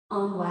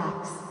On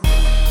wax.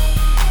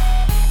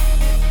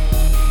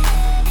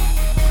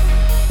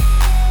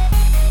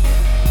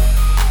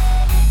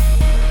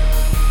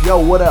 Yo,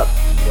 what up?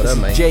 What this up, is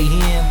man? Jay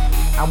Hen.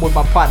 I'm with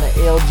my partner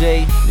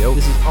LJ. Yo.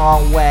 This is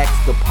On Wax,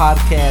 the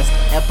podcast,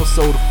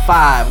 episode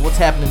 5. What's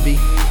happening, B?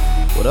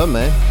 What up,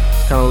 man?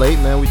 It's kind of late,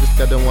 man. We just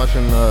got done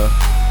watching a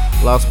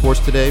lot of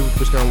sports today. We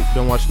just got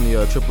done watching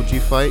the Triple G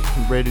fight.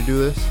 I'm ready to do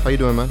this. How you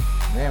doing, man?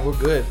 Man, we're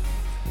good.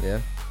 Yeah.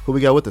 Who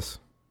we got with us?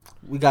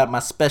 We got my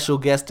special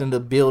guest in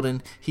the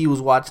building. He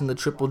was watching the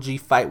Triple G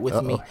fight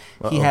with me.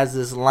 He has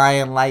this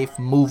Lion Life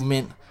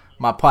movement.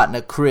 My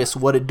partner Chris.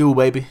 What it do,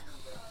 baby?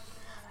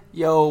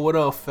 Yo, what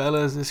up,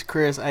 fellas? It's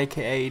Chris,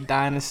 a.k.a.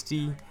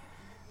 Dynasty.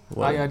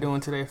 What? How y'all doing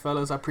today,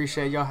 fellas? I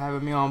appreciate y'all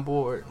having me on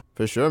board.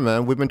 For sure,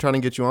 man. We've been trying to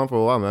get you on for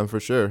a while, man. For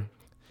sure.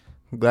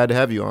 I'm glad to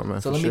have you on,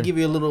 man. So let me give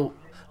you a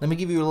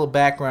little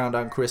background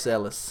on Chris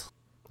Ellis.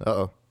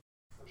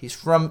 He's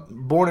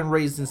born and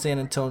raised in San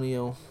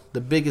Antonio,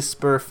 the biggest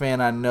Spur fan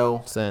I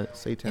know.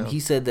 Say-town. And he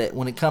said that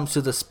when it comes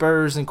to the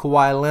Spurs and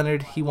Kawhi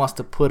Leonard, he wants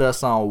to put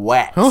us on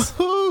wax.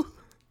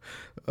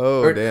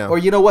 Damn. Or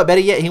you know what? Better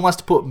yet, he wants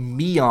to put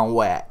me on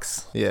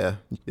wax. Yeah.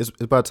 It's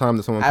about time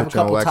that someone I have a put you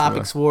on couple wax.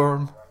 topics for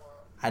him.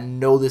 I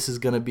know this is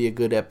going to be a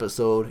good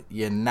episode.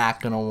 You're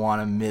not going to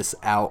want to miss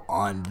out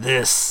on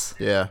this.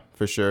 Yeah,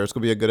 for sure. It's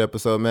going to be a good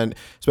episode, man.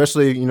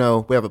 Especially,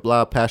 we have a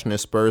lot of passionate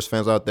Spurs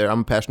fans out there.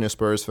 I'm a passionate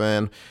Spurs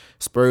fan.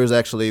 Spurs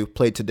actually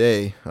played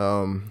today.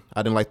 I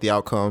didn't like the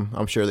outcome.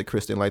 I'm sure that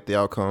Chris didn't like the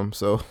outcome.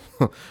 So,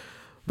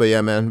 but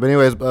yeah, man. But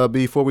anyways,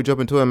 before we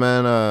jump into it,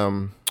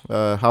 man,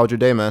 how was your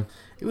day, man?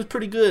 It was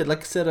pretty good. Like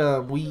I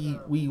said,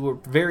 we were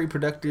very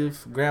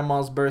productive.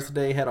 Grandma's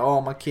birthday. Had all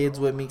my kids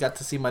with me. Got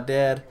to see my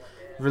dad.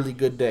 Really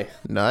good day.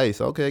 Nice.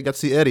 Okay, got to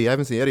see Eddie. I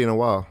haven't seen Eddie in a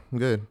while.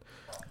 Good.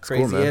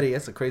 Crazy cool, man. Eddie.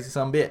 That's a crazy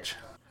son bitch.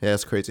 Yeah,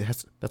 that's crazy.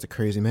 That's a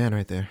crazy man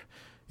right there.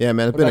 Yeah,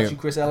 man. It's What been about you,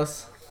 Chris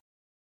Ellis?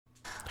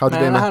 How's your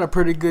day, Man, I man? had a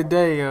pretty good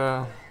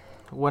day.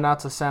 Went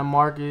out to San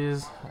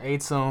Marcos,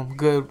 ate some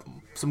good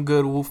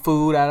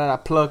food out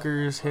of the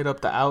Pluckers, hit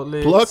up the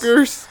outlets.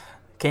 Pluckers?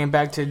 Came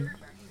back to,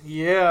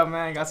 yeah,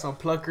 man, got some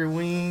Plucker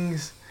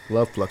wings.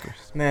 Love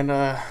Pluckers. And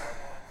then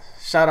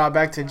shout out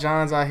back to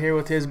John's out here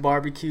with his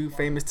barbecue,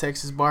 famous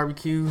Texas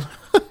barbecue.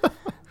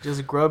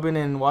 Just grubbing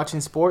and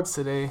watching sports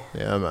today.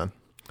 Yeah, man.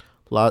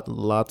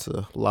 Lots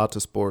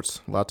of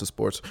sports.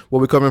 What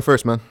we covering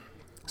first, man?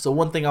 So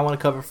one thing I want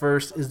to cover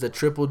first is the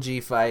Triple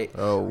G fight.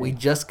 Oh. We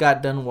just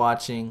got done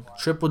watching.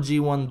 Triple G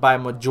won by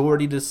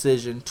majority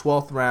decision,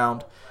 12th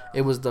round.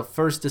 It was the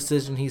first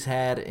decision he's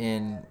had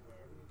in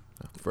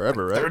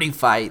Forever, right? 30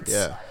 fights.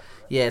 Yeah.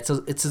 Yeah,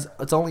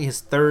 it's only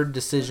his third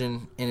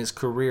decision in his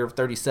career of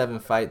 37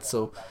 fights.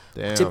 So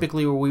Damn.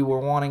 typically where we were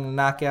wanting a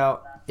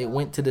knockout, it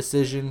went to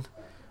decision.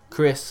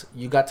 Chris,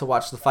 you got to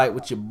watch the fight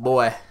with your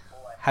boy.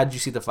 How did you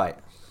see the fight?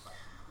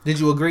 Did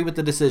you agree with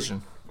the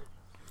decision?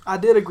 I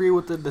did agree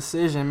with the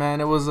decision, man.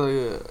 It was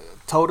a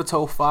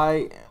toe-to-toe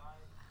fight.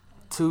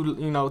 Two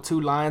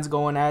lions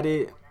going at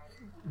it.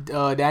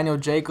 Daniel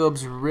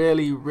Jacobs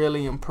really,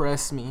 really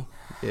impressed me.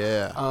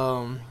 Yeah.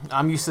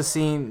 I'm used to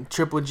seeing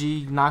Triple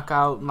G knock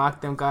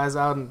them guys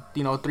out in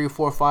 3,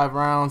 4, 5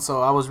 rounds.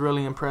 So I was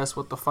really impressed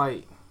with the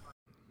fight.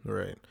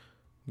 Right.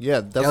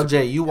 Yeah.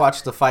 LJ, you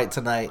watched the fight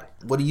tonight.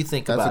 What do you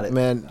think about it?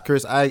 Man,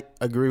 Chris, I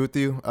agree with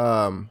you.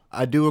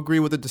 I do agree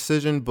with the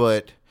decision,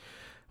 but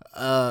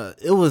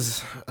it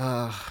was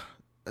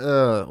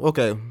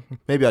okay.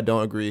 Maybe I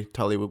don't agree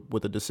totally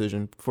with the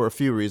decision for a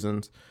few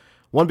reasons.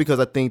 One, because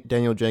I think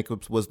Daniel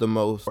Jacobs was the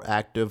most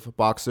active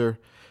boxer,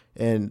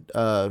 and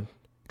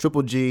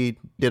Triple G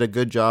did a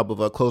good job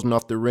of closing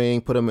off the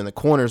ring, put him in the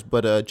corners,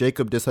 but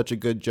Jacob did such a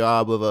good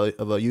job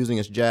of using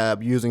his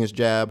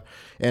jab,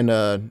 and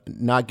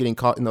not getting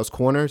caught in those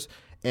corners.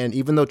 And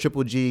even though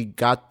Triple G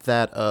got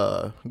that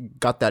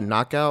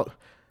knockout,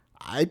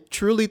 I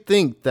truly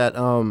think that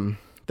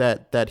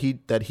that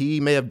he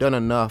may have done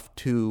enough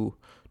to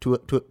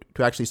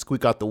actually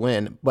squeak out the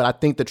win. But I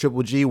think that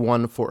Triple G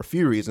won for a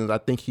few reasons. I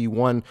think he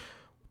won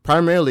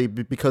primarily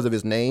because of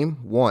his name,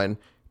 one.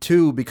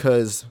 Two,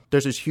 because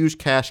there's this huge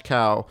cash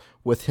cow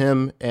with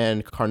him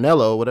and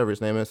Canelo, whatever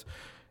his name is.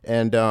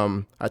 And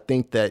I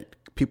think that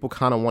people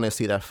kind of want to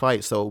see that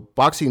fight. So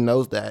boxing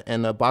knows that.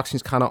 And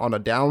boxing's kind of on a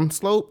down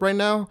slope right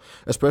now,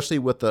 especially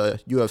with the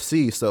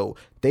UFC. So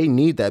they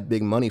need that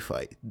big money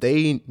fight.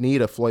 They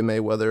need a Floyd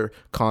Mayweather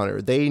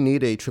Conor. They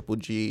need a Triple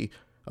G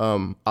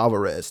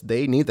Alvarez.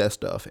 They need that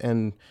stuff.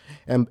 And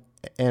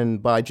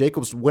by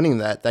Jacobs winning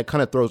that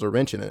kind of throws a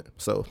wrench in it.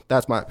 So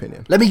that's my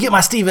opinion. Let me get my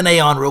Stephen A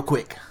on real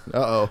quick.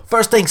 Uh-oh.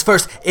 First things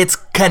first, it's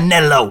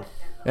Canelo.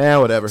 Yeah,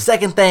 whatever.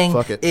 Second thing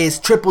Fuck it. is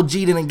Triple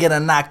G didn't get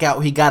a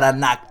knockout. He got a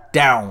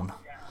knockdown.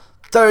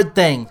 Third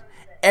thing,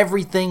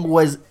 everything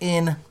was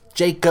in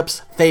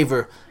Jacobs'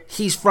 favor.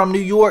 He's from New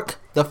York.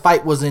 The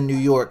fight was in New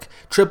York.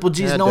 Triple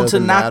G's That known to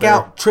doesn't knock matter.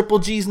 out. Triple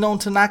G's known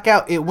to knock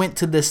out. It went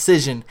to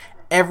decision.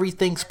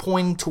 Everything's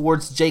pointing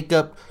towards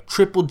Jacob.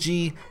 Triple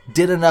G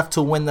did enough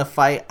to win the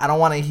fight. I don't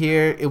want to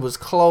hear it was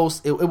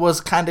close. It was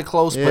kind of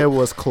close. It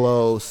was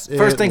close.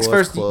 First things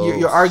first.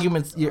 Your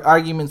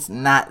argument's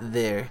not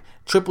there.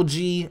 Triple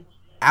G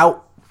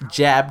out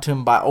jabbed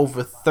him by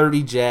over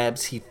 30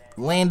 jabs. He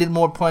landed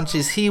more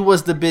punches. He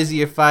was the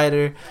busier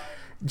fighter.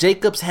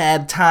 Jacobs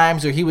had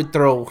times where he would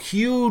throw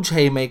huge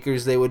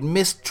haymakers. They would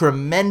miss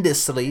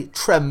tremendously.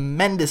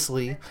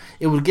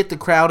 It would get the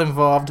crowd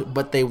involved,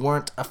 but they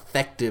weren't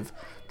effective.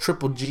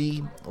 Triple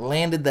G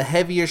landed the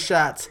heavier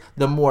shots,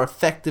 the more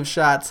effective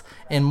shots,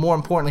 and more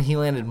importantly, he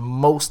landed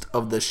most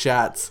of the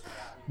shots.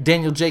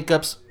 Daniel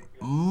Jacobs,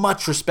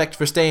 much respect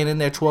for staying in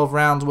there 12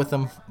 rounds with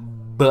him,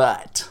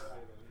 but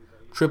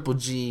Triple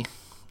G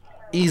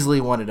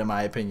easily won it, in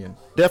my opinion.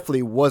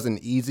 Definitely was an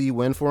easy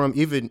win for him.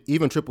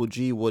 Even Triple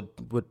G would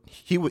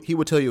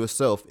tell you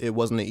himself it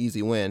wasn't an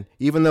easy win.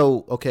 Even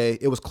though, okay,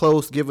 it was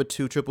close, give it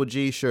to Triple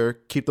G, sure,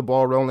 keep the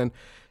ball rolling.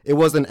 It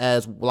wasn't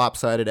as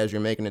lopsided as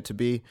you're making it to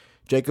be.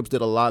 Jacobs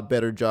did a lot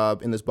better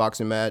job in this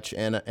boxing match,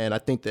 and I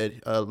think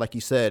that, like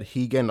you said,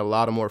 he gained a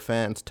lot of more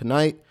fans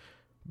tonight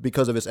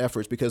because of his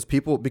efforts. Because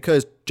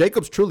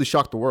Jacobs truly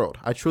shocked the world.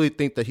 I truly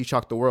think that he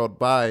shocked the world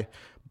by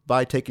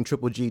taking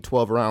Triple G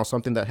 12 rounds,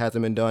 something that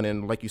hasn't been done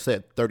in, like you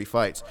said, 30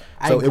 fights.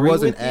 So it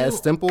wasn't as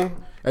simple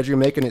as you're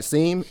making it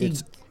seem.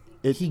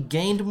 He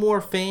gained more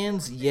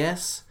fans,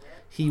 yes.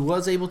 He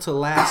was able to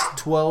last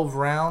 12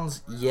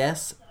 rounds,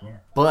 yes.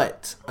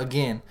 But,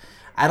 again,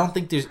 I don't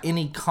think there's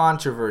any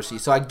controversy.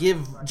 So I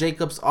give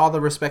Jacobs all the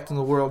respect in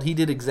the world. He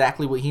did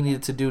exactly what he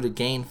needed to do to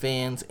gain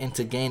fans and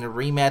to gain a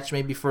rematch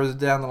maybe further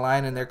down the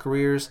line in their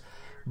careers.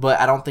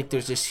 But I don't think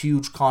there's this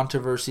huge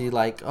controversy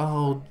like,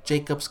 oh,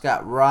 Jacobs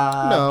got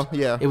robbed. No,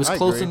 yeah, it was I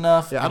close agree.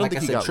 enough. Yeah, I and don't like think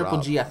I he said, got Triple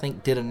robbed. G, I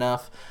think, did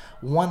enough.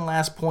 One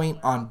last point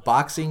on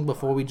boxing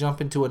before we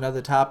jump into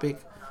another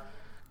topic.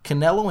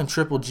 Canelo and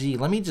Triple G,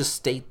 let me just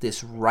state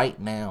this right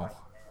now.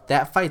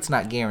 That fight's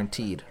not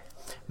guaranteed.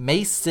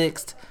 May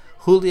 6th,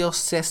 Julio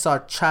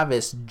Cesar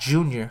Chavez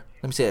Jr.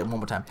 Let me say that one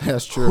more time.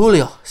 That's true.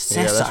 Julio that's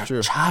Cesar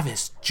true.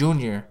 Chavez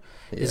Jr.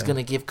 is going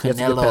to give You have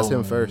to get past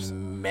him Canelo first.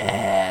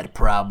 mad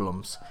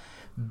problems.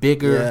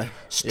 Bigger, Yeah.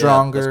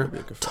 stronger, Yeah, that's gonna be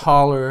a good fight.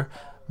 taller,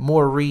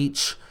 more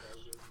reach.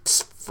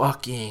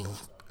 Fucking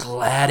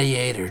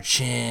gladiator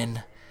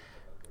chin.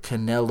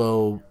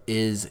 Canelo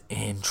is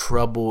in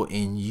trouble,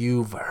 and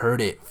you've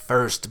heard it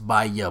first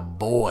by your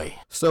boy.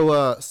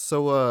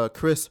 So,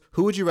 Chris,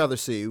 who would you rather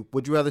see?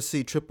 Would you rather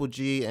see Triple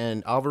G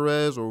and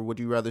Alvarez, or would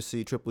you rather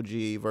see Triple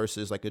G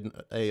versus like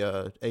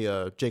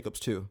a Jacobs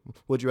too?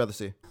 Would you rather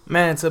see?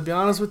 Man, to be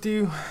honest with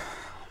you,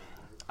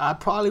 I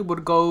probably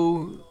would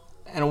go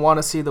and want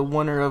to see the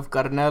winner of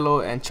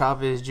Canelo and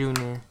Chavez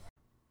Jr.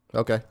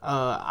 Okay.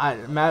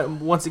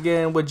 Once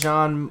again with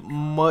John,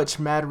 much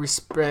mad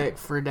respect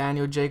for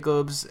Daniel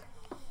Jacobs.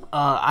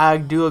 I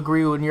do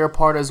agree with your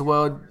part as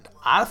well.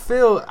 I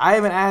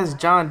even asked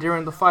John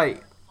during the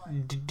fight,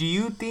 do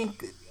you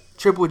think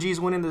Triple G's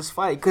winning this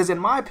fight? Because in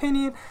my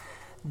opinion,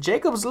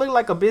 Jacobs looked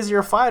like a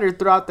busier fighter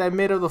throughout that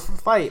mid of the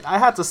fight. I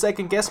had to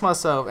second guess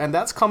myself, and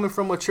that's coming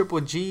from a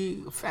Triple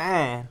G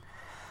fan.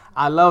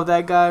 I love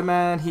that guy,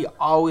 man. He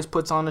always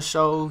puts on a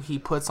show. He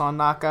puts on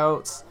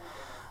knockouts.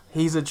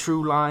 He's a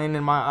true lion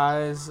in my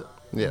eyes.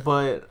 Yeah.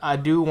 But I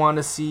do want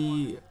to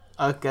see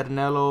a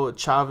Canelo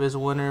Chavez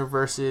winner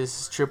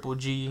versus Triple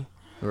G.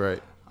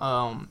 Right.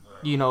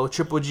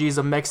 Triple G is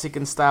a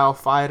Mexican style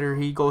fighter.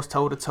 He goes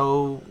toe to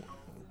toe.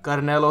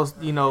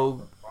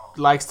 Canelo,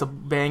 likes to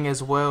bang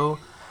as well.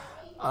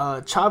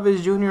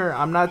 Chavez Jr.,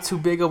 I'm not too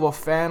big of a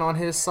fan on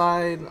his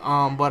side,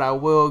 but I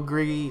will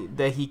agree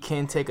that he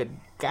can take a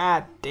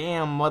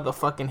goddamn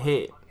motherfucking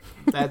hit.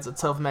 That's a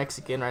tough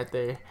Mexican right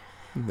there.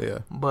 Yeah.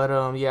 But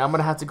I'm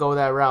gonna have to go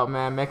that route,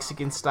 man.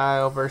 Mexican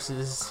style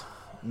versus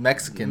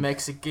Mexican.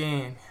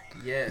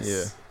 Yes.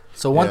 Yeah.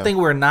 So one thing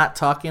we're not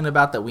talking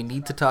about that we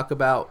need to talk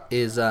about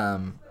is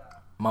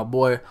my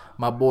boy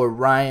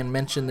Ryan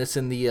mentioned this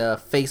in the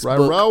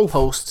Facebook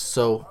post.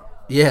 So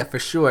yeah, for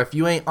sure. If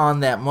you ain't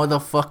on that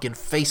motherfucking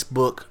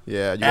Facebook,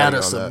 Yeah, you add gotta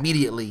us get on that.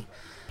 immediately.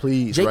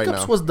 Please, Jacobs right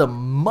now. was the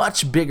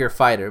much bigger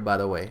fighter, by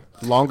the way.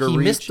 Longer he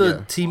reach.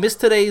 He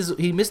missed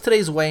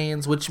today's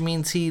weigh-ins, which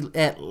means he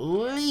at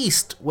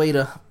least weighed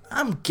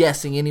I'm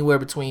guessing anywhere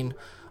between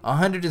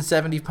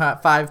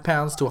 175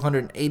 pounds to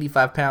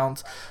 185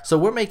 pounds. So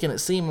we're making it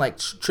seem like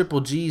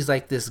Triple G's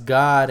like this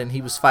god, and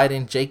he was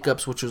fighting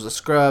Jacobs, which was a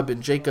scrub,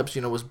 and Jacobs,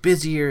 was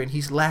busier, and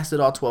he's lasted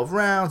all 12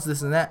 rounds,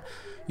 this and that.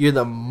 You're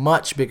the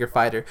much bigger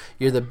fighter.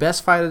 You're the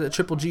best fighter that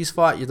Triple G's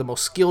fought. You're the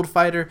most skilled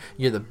fighter.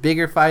 You're the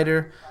bigger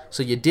fighter.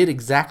 So you did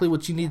exactly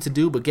what you need to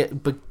do,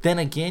 but then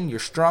again, you're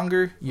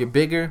stronger, you're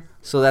bigger,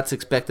 so that's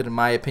expected in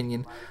my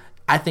opinion.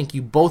 I think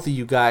both of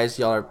you guys,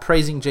 y'all are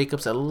praising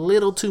Jacobs a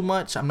little too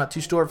much. I'm not too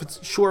sure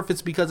if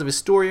it's because of his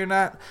story or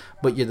not,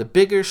 but you're the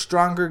bigger,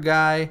 stronger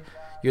guy.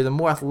 You're the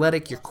more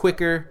athletic. You're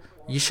quicker.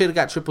 You should have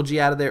got Triple G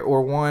out of there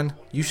or won.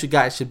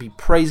 Guys should be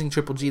praising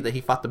Triple G that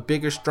he fought the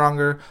bigger,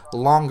 stronger,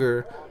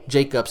 longer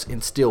Jacobs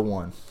and still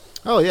won.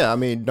 Oh yeah, I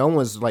mean, no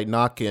one's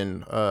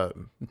knocking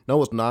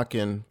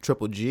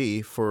Triple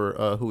G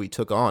for who he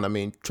took on. I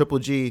mean, Triple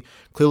G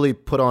clearly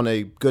put on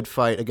a good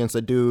fight against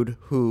a dude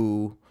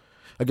who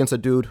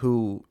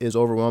is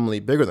overwhelmingly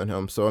bigger than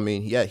him. So I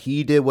mean, yeah,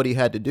 he did what he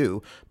had to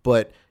do.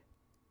 But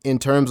in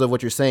terms of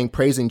what you're saying,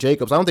 praising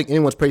Jacobs, I don't think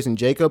anyone's praising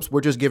Jacobs.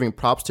 We're just giving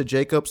props to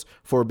Jacobs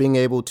for being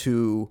able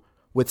to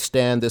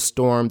withstand this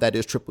storm that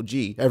is Triple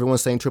G.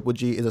 Everyone's saying Triple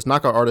G is this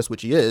knockout artist,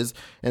 which he is.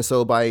 And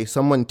so by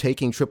someone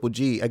taking Triple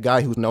G, a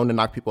guy who's known to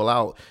knock people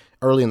out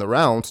early in the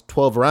rounds,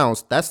 12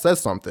 rounds, that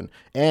says something.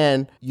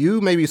 And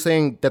you may be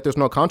saying that there's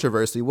no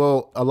controversy.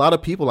 Well, a lot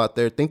of people out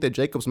there think that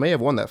Jacobs may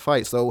have won that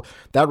fight. So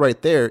that right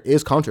there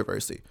is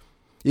controversy,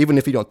 even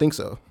if you don't think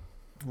so.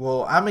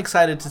 Well, I'm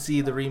excited to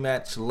see the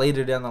rematch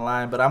later down the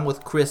line, but I'm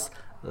with Chris.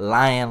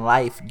 Lion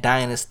Life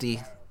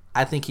Dynasty.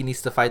 I think he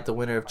needs to fight the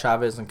winner of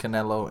Chavez and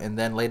Canelo, and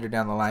then later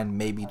down the line,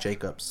 maybe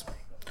Jacobs.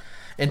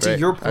 And to Right,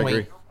 your I agree.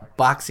 point,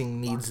 boxing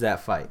needs that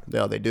fight.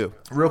 Yeah, they do.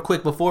 Real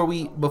quick, before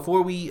we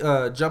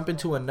jump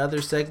into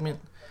another segment,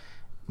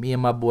 me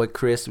and my boy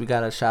Chris, we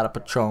got a shot of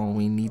Patron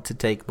we need to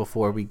take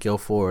before we go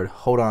forward.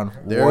 Hold on.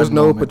 There's one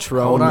no moment.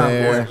 Patron Hold on,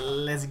 there. boy.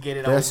 Let's get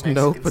it There's on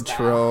no Mexican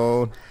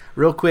style. Patron.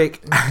 Real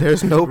quick.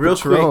 There's no Real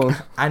Patron. quick.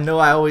 I know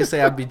I always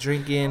say I'd be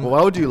drinking,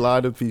 Why would you lie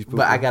to people?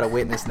 but I got a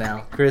witness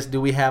now. Chris, do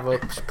we have a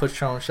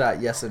Patron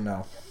shot? Yes or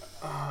no?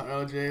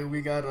 LJ,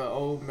 we got an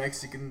old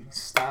Mexican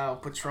style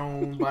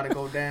Patron about to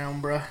go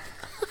down, bruh.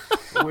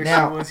 Wish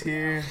Now- I was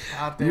here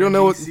out there. You don't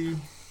know what- DC.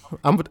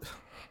 I'm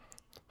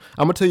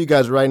gonna tell you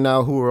guys right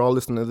now who are all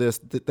listening to this.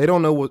 They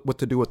don't know what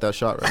to do with that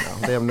shot right now.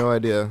 They have no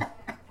idea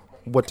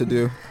what to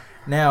do.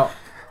 Now,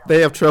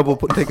 They have trouble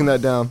taking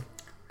that down.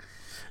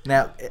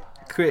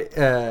 Chris,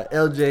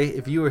 LJ,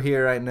 if you were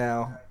here right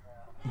now,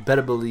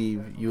 better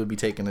believe you would be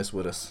taking this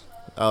with us.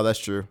 Oh, that's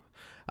true.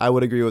 I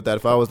would agree with that.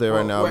 If I was there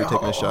right now, I'd be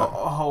taking a shot.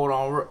 Hold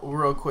on,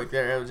 real quick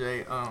there,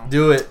 LJ.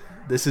 Do it.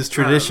 This is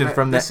tradition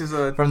from this the is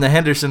a from the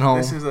Henderson home.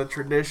 this is a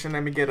tradition.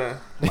 Let me get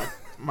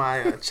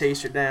my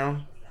chaser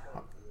down.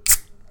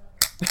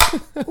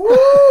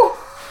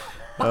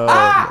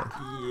 Yeah.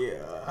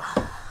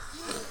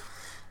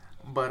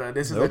 But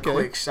this is Okay. a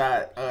quick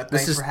shot. Thanks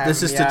This is for having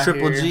me to out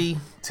Triple here G,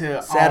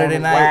 to Saturday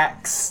On night.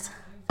 Waxed.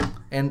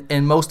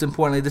 and most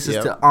importantly, this is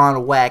Yep. to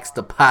On Wax,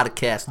 the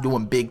podcast,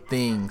 doing big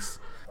things.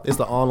 It's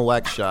the on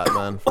wax shot,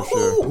 man, for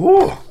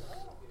sure.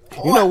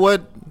 You know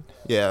what?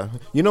 Yeah.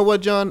 You know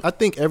what, John? I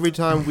think every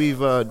time we've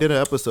did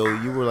an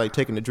episode, you were like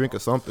taking a drink or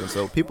something,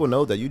 so people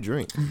know that you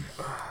drink.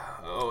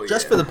 Oh,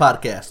 Just for the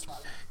podcast.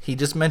 He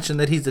just mentioned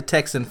that he's a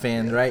Texan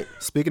fan, right?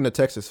 Speaking of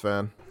Texas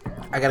fan,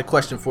 I got a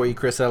question for you,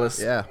 Chris Ellis.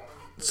 yeah.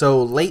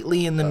 So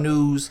lately in the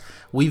news,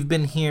 we've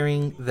been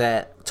hearing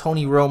that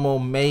Tony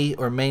Romo may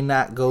or may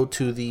not go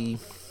to the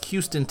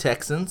Houston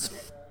Texans.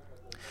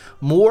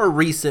 More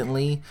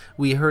recently,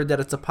 we heard that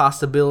it's a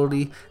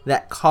possibility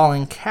that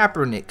Colin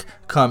Kaepernick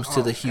comes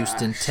to the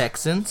Houston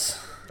Texans.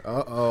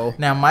 Uh-oh.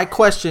 Now, my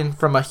question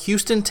from a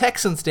Houston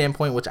Texan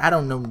standpoint, which I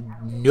don't know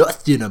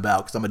nothing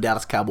about because I'm a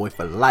Dallas Cowboy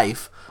for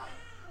life,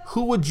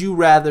 who would you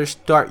rather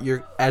start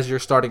as your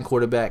starting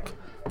quarterback?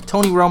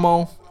 Tony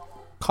Romo,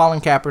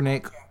 Colin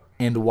Kaepernick,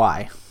 and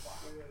why?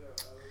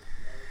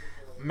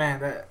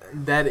 Man,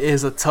 that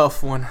is a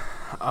tough one.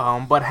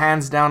 But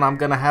hands down, I'm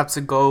going to have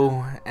to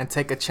go and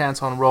take a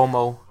chance on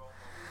Romo.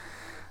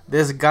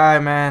 This guy,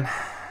 man,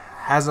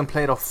 hasn't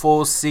played a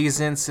full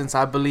season since,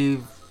 I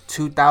believe,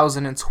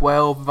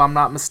 2012, if I'm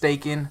not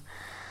mistaken.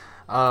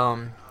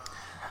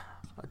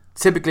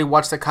 Typically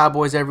watch the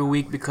Cowboys every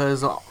week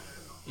because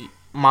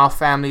my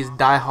family's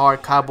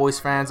diehard Cowboys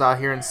fans out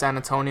here in San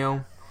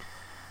Antonio.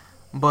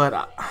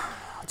 But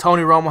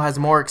Tony Romo has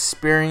more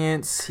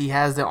experience. He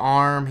has the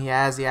arm. He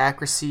has the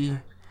accuracy.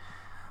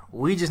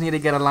 We just need to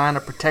get a line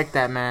to protect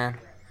that man.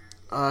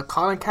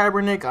 Colin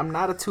Kaepernick, I'm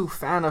not a too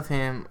fan of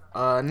him.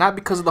 Not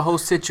because of the whole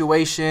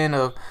situation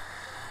of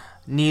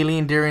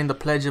kneeling during the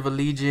Pledge of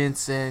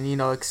Allegiance and,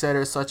 et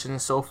cetera, such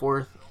and so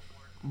forth.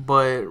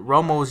 But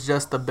Romo's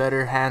just a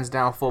better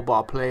hands-down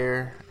football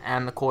player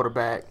and the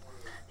quarterback.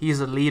 He's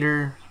a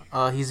leader. He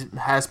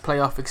has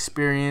playoff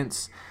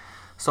experience.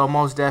 So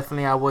most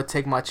definitely I would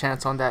take my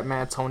chance on that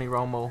man, Tony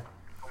Romo.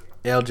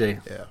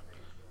 LJ. Yeah.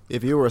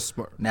 If you were a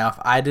smart... Now, if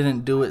I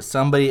didn't do it,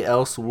 somebody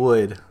else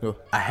would. Oh.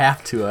 I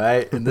have to, all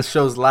right? And this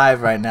show's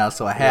live right now,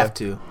 so I have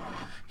to.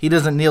 He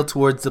doesn't kneel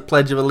towards the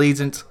Pledge of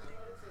Allegiance.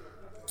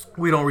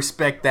 We don't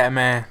respect that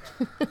man.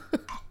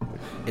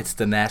 It's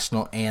the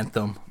national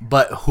anthem.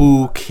 But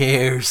who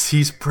cares?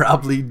 He's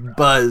probably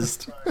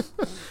buzzed.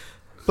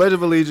 Pledge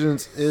of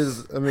Allegiance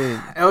is,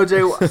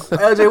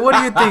 LJ, what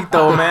do you think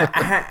though, man?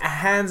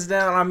 Hands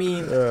down, I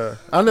mean,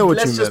 I know what you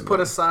let's meant. just put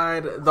man.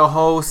 aside the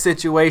whole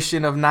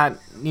situation of not,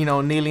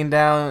 kneeling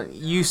down.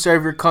 You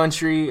serve your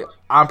country.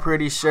 I'm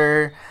pretty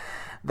sure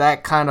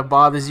that kind of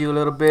bothers you a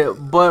little bit.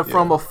 But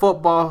from a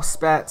football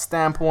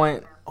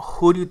standpoint,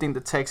 who do you think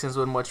the Texans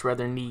would much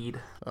rather need?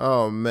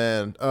 Oh,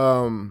 man.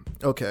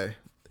 Okay.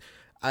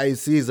 I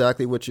see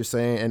exactly what you're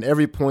saying, and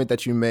every point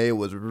that you made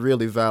was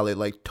really valid.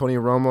 Like, Tony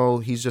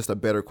Romo, he's just a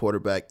better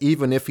quarterback.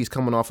 Even if he's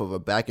coming off of a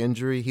back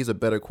injury, he's a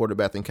better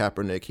quarterback than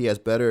Kaepernick. He has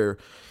better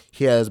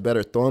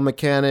throwing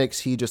mechanics.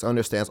 He just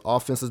understands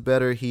offenses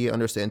better. He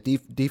understands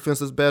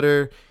defenses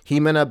better.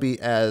 He may not be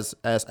as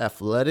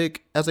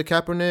athletic as a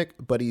Kaepernick,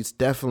 but he's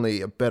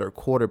definitely a better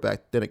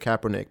quarterback than a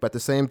Kaepernick. But at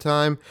the same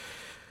time,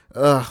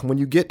 when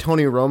you get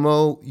Tony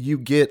Romo, you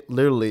get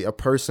literally a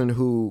person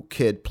who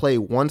could play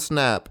one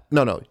snap.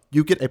 No,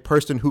 you get a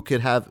person who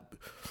could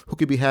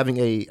be having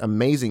a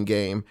amazing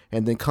game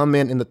and then come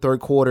in the third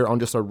quarter on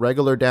just a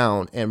regular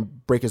down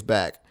and break his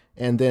back.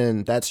 And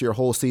then that's your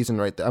whole season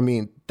right there. I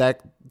mean,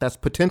 that's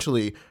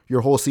potentially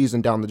your whole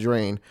season down the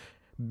drain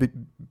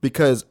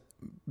because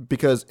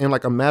in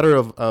like a matter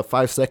of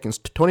 5 seconds,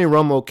 Tony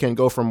Romo can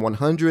go from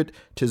 100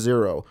 to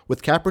 0.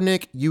 With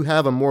Kaepernick, you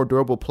have a more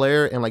durable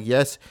player. And like,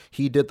 yes,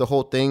 he did the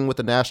whole thing with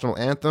the national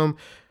anthem.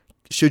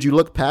 Should you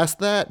look past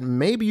that?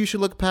 Maybe you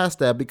should look past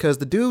that because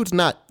the dude's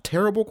not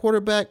terrible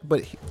quarterback,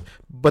 but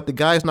the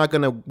guy's not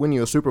going to win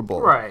you a Super Bowl.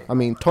 Right. I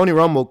mean, Tony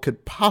Romo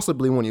could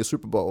possibly win you a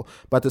Super Bowl,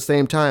 but at the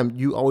same time,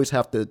 you always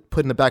have to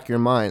put in the back of your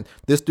mind,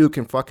 this dude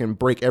can fucking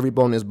break every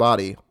bone in his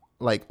body,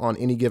 like on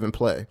any given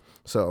play.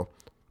 So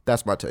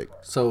that's my take.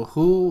 So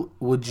who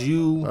would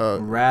you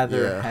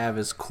rather have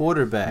as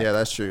quarterback? Yeah,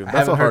 that's true.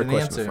 That's a hard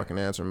question to fucking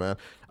answer, man.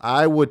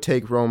 I would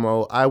take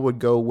Romo. I would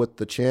go with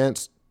the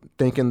chance,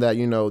 thinking that,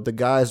 the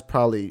guy's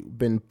probably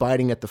been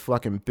biting at the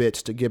fucking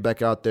bits to get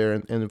back out there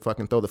and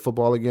fucking throw the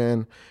football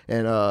again.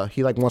 And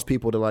he like wants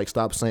people to like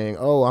stop saying,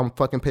 "Oh, I'm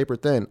fucking paper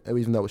thin,"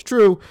 even though it's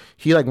true.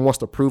 He like wants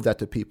to prove that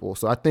to people.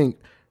 So I think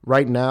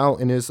right now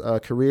in his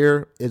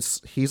career,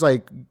 he's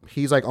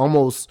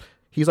almost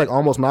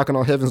knocking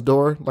on heaven's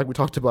door, like we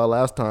talked about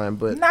last time.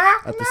 But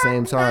at the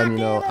same time,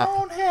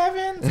 on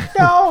heaven's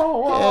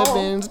door.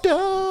 Heaven's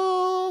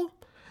door.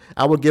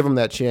 I would give him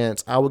that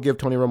chance. I would give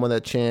Tony Romo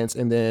that chance,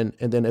 and then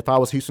if I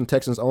was Houston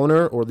Texans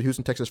owner or the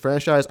Houston Texans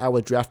franchise, I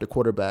would draft a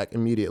quarterback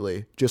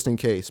immediately, just in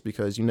case,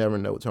 because you never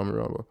know with Tony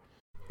Romo.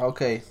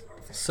 Okay,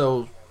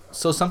 so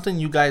something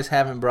you guys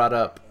haven't brought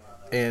up,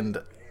 and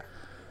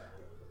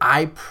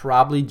I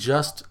probably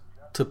just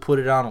to put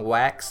it on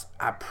wax,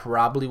 I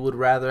probably would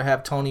rather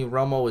have Tony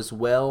Romo as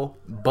well,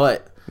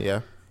 but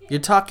yeah. You're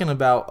talking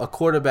about a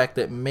quarterback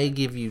that may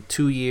give you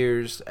 2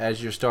 years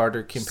as your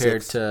starter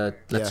compared 6. to,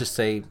 let's just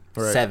say,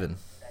 right. 7,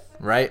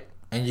 right?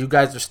 And you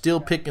guys are still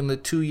picking the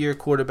 2-year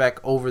quarterback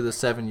over the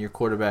 7-year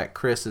quarterback.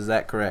 Chris, is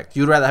that correct?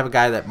 You'd rather have a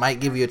guy that might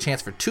give you a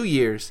chance for 2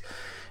 years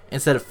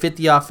instead of fit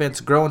the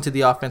offense, grow into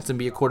the offense, and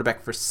be a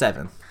quarterback for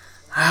 7.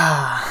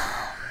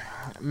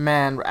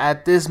 Man,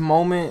 at this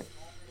moment,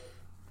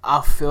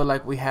 I feel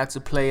like we had to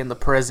play in the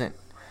present.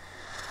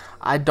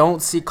 I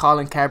don't see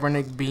Colin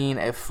Kaepernick being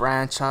a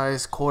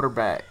franchise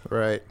quarterback.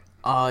 Right.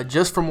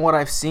 Just from what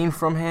I've seen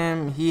from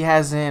him, he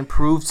hasn't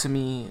proved to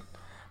me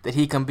that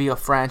he can be a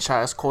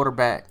franchise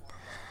quarterback.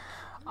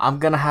 I'm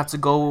going to have to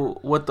go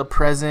with the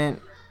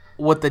present,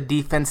 with the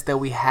defense that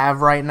we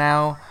have right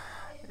now.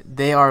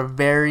 They are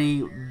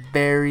very,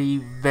 very,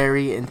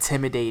 very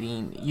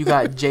intimidating. You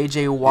got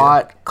J.J.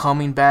 Watt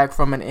coming back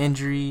from an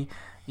injury.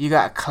 You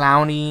got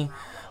Clowney,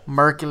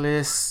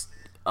 Mercilus.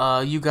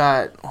 You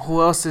got,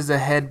 who else is a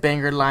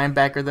headbanger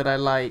linebacker that I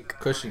like?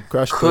 Cushing,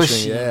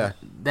 yeah.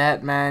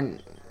 That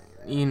man,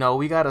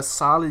 we got a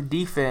solid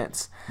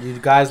defense. You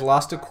guys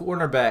lost a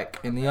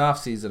cornerback in the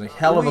offseason, a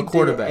hell of a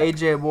quarterback.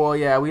 AJ, boy,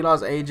 yeah, we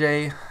lost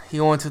AJ.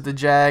 He went to the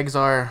Jags,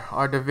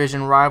 our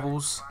division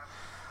rivals.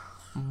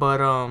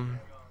 But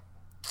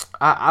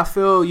I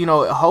feel,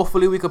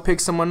 hopefully we could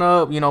pick someone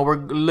up. We're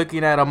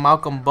looking at a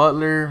Malcolm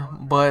Butler.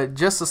 But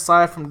just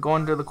aside from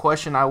going to the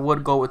question, I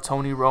would go with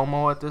Tony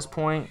Romo at this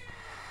point.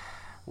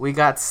 We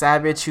got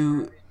Savage,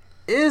 who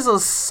is a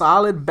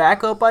solid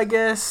backup, I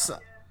guess.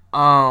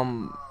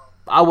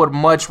 I would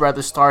much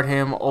rather start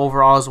him over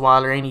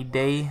Osweiler any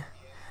day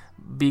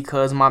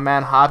because my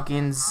man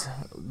Hopkins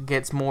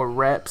gets more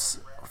reps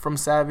from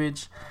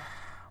Savage.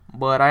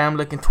 But I am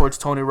looking towards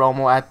Tony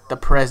Romo at the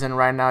present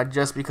right now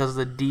just because of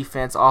the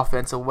defense,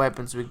 offensive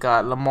weapons. We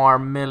got Lamar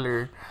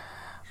Miller.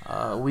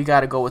 We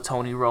got to go with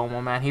Tony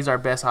Romo, man. He's our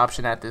best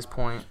option at this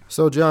point.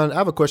 So, John, I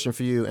have a question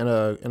for you,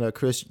 and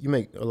Chris, you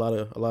make a lot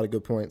of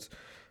good points.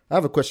 I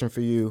have a question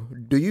for you.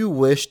 Do you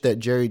wish that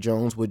Jerry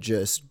Jones would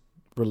just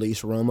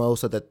release Romo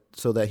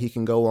so that he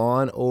can go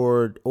on,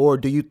 or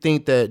do you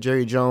think that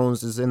Jerry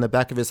Jones is in the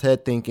back of his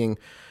head thinking,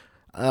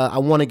 I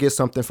want to get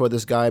something for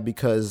this guy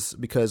because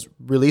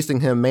releasing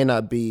him may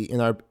not be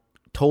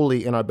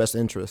totally in our best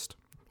interest?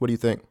 What do you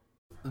think?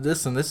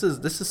 Listen, this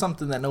is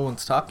something that no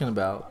one's talking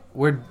about.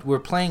 We're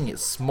playing it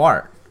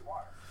smart.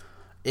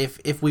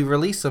 If we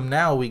release him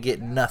now, we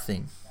get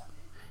nothing.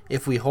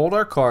 If we hold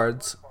our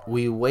cards,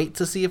 we wait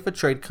to see if a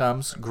trade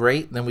comes,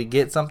 great, then we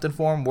get something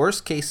for him.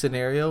 Worst case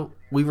scenario,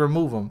 we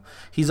remove him.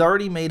 He's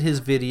already made his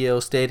video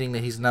stating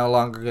that he's no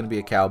longer going to be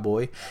a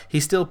Cowboy.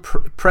 He's still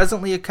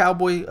presently a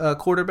Cowboy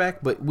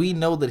quarterback, but we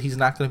know that he's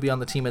not going to be on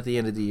the team at the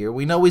end of the year.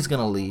 We know he's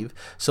going to leave.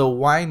 So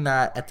why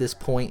not at this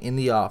point in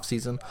the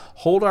offseason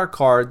hold our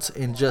cards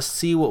and just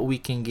see what we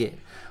can get?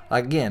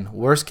 Again,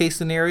 worst case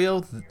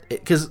scenario,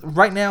 because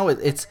right now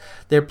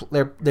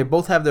they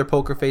both have their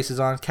poker faces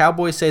on.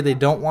 Cowboys say they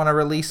don't want to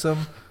release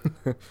him.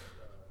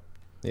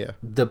 Yeah.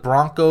 The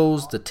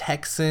Broncos, the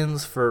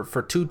Texans,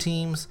 for two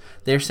teams,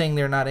 they're saying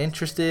they're not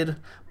interested.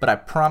 But I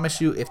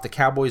promise you, if the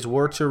Cowboys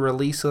were to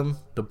release him,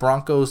 the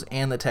Broncos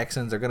and the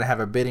Texans are going to have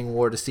a bidding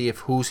war to see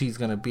if who's he's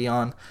going to be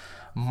on.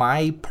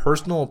 my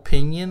personal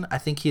opinion, I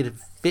think he'd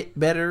fit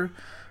better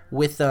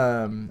with.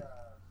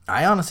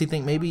 I honestly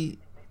think maybe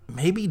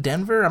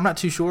Denver. I'm not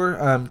too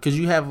sure because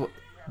you have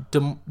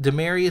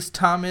Demaryius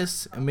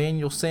Thomas,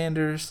 Emmanuel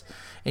Sanders,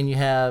 and you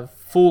have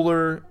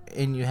Fuller,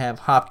 and you have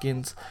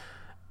Hopkins.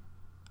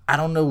 I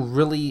don't know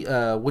really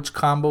which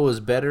combo is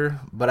better,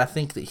 but I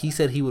think that he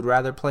said he would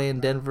rather play in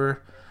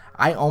Denver.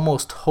 I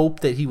almost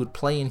hope that he would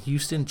play in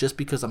Houston just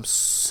because I'm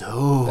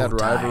so That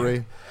rivalry.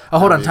 tired. Oh,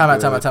 hold on.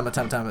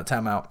 That'd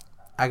Time out.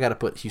 I got to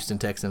put Houston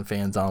Texan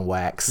fans on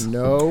wax.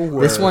 No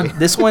way.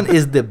 This one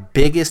is the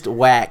biggest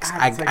wax. I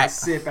had to take a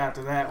sip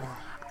after that one.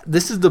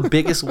 This is the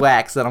biggest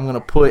wax that I'm going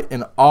to put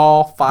in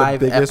all 5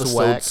 biggest episodes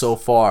wax? so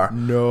far.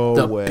 No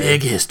the way.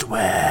 biggest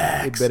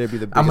wax. It better be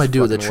the biggest I'm going to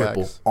do the fucking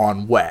triple wax.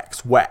 on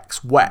wax.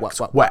 Wax.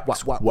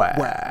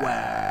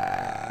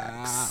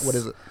 What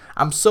is it?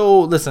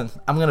 Listen,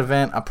 I'm going to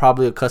vent. I'll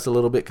probably cuss a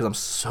little bit because I'm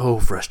so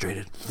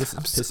frustrated. This is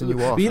I'm pissing you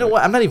off. But you know right?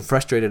 what? I'm not even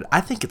frustrated. I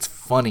think it's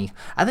funny.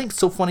 I think it's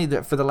so funny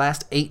that for the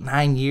last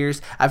 8-9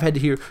 years, I've had to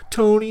hear,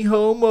 Tony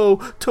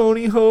Homo,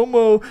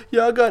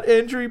 y'all got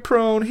injury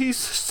prone. He's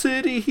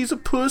city. He's a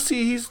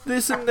pussy. He's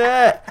this and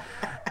that.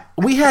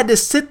 We had to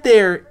sit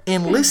there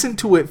and listen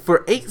to it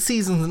for 8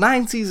 seasons,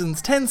 9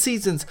 seasons, 10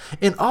 seasons,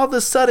 and all of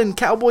a sudden,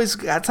 Cowboys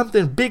got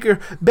something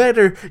bigger,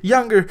 better,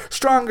 younger,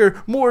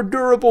 stronger, more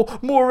durable,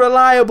 more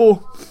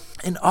reliable.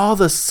 And all of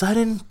a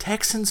sudden,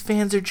 Texans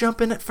fans are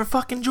jumping for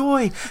fucking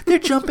joy. They're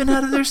jumping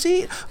out of their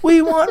seat.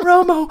 We want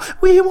Romo.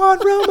 We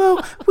want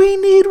Romo. We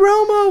need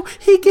Romo.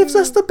 He gives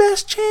us the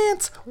best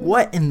chance.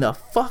 What in the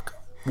fuck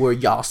were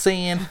y'all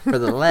saying for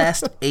the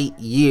last 8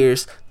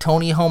 years?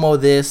 Tony Homo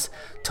this,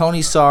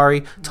 Tony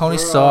sorry, Tony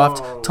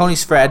soft,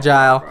 Tony's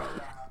fragile.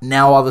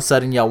 Now all of a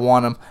sudden y'all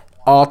want him.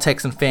 All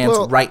Texan fans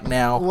right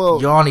now,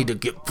 y'all need to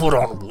get put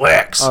on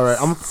wax. All right,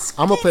 I'm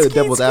gonna play the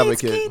devil's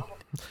advocate.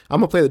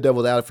 I'm gonna play the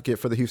devil's advocate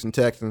for the Houston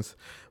Texans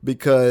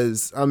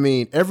because I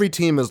mean every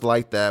team is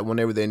like that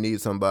whenever they need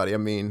somebody. I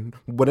mean,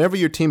 whenever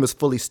your team is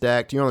fully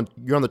stacked, you're on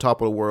the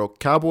top of the world.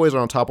 Cowboys are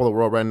on top of the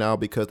world right now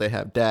because they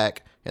have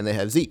Dak and they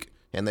have Zeke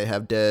and they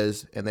have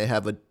Dez and they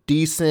have a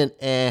decent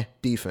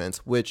defense,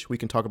 which we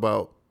can talk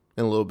about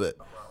in a little bit.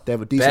 They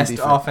have a decent best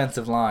defense.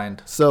 offensive line.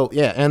 So,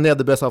 yeah, and they have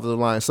the best offensive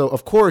line. So,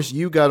 of course,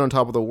 you got on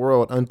top of the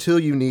world until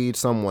you need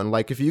someone.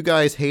 Like, if you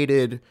guys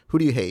hated, who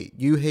do you hate?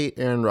 You hate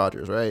Aaron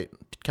Rodgers, right?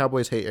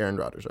 Cowboys hate Aaron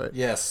Rodgers, right?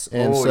 Yes.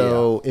 And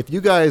if you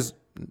guys,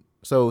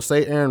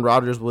 say Aaron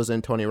Rodgers was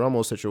in Tony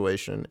Romo's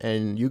situation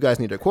and you guys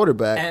need a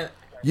quarterback,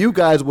 you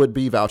guys would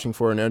be vouching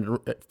for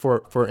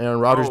Aaron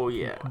Rodgers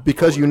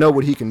because you know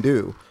what he can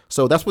do.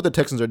 So that's what the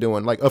Texans are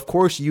doing. Like, of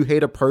course, you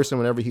hate a person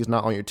whenever he's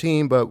not on your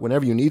team, but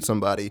whenever you need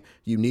somebody,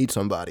 you need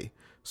somebody.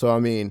 So, I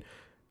want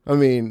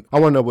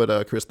to know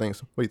what Chris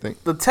thinks. What do you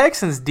think? The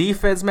Texans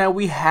defense, man,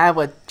 we have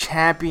a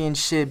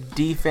championship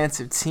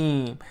defensive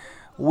team.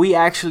 We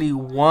actually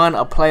won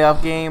a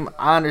playoff game.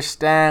 I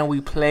understand we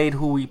played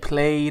who we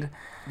played.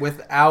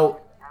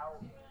 Without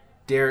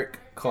Derek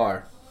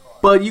Carr.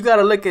 But you got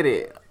to look at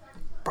it.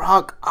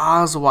 Brock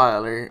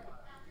Osweiler,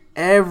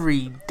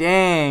 every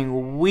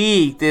dang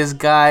week, this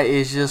guy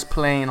is just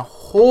playing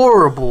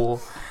horrible.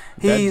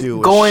 He's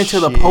going to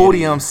the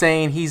podium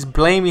saying he's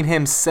blaming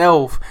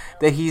himself,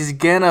 that he's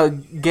going to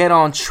get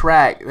on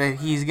track, that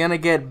he's going to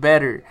get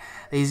better,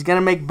 that he's going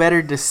to make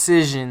better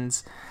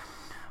decisions.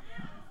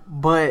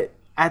 But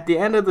at the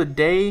end of the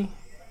day,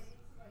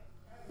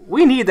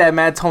 we need that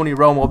man Tony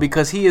Romo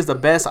because he is the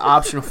best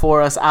option for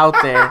us out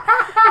there.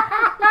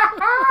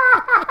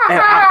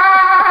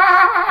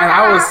 And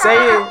I would say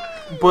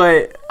it,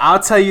 but I'll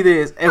tell you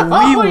this: if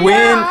we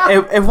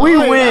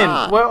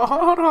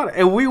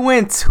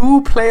win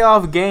 2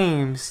 playoff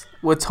games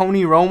with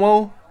Tony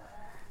Romo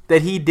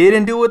that he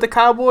didn't do with the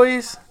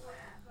Cowboys,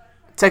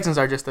 Texans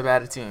are just a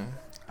better team.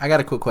 I got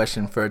a quick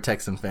question for a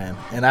Texan fan,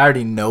 and I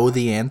already know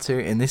the answer,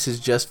 and this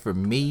is just for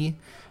me,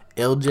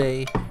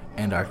 LJ,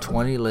 and our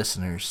 20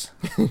 listeners.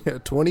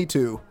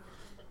 22.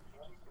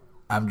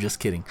 I'm just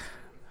kidding.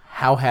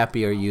 How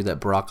happy are you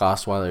that Brock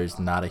Osweiler is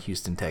not a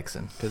Houston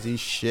Texan? Because he's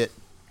shit.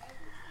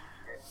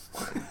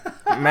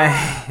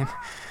 Man,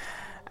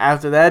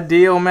 after that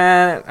deal,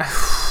 man,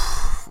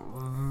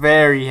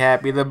 very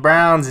happy. The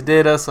Browns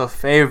did us a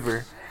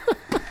favor.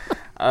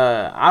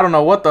 I don't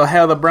know what the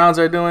hell the Browns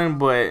are doing,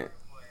 but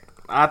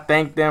I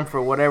thank them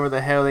for whatever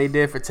the hell they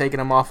did for taking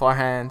them off our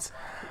hands.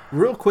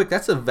 Real quick,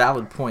 that's a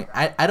valid point.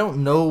 I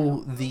don't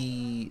know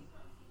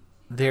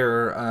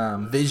their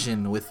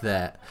vision with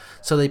that.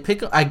 So they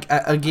pick.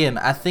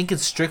 I think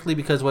it's strictly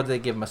because what did they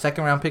give him, a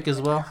second round pick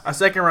as well? A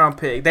second round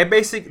pick. They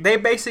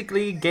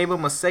basically gave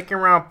him a second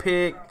round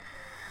pick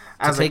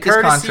as a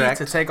courtesy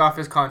to take off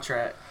his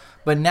contract.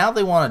 But now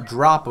they want to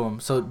drop him.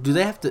 So do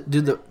they have to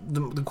do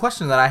the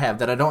question that I have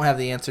that I don't have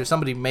the answer?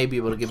 Somebody may be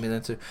able to give me the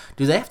answer.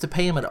 Do they have to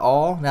pay him at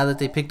all now that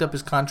they picked up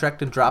his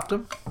contract and dropped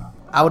him?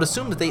 I would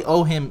assume that they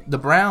owe him. The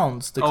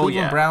Browns,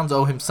 Cleveland Browns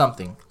owe him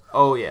something.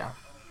 Oh yeah.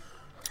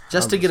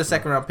 Just to get a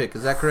second-round pick.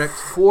 Is that correct?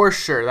 For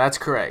sure. That's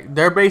correct.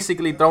 They're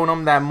basically throwing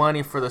them that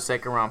money for the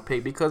second-round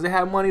pick because they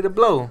have money to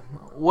blow.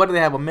 What do they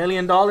have, $1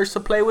 million to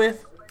play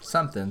with?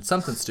 Something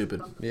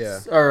stupid. Yeah.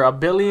 Or $1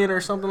 billion or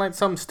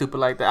something stupid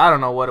like that. I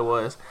don't know what it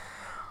was.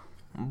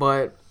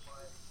 But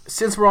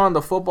since we're on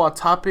the football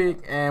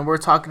topic and we're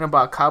talking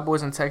about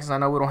Cowboys and Texans, I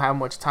know we don't have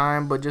much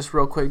time, but just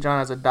real quick, John,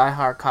 as a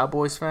diehard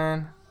Cowboys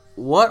fan,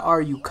 what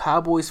are you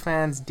Cowboys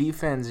fans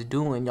defense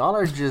doing? Y'all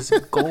are just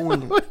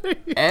going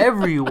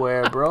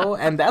everywhere, bro.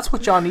 And that's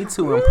what y'all need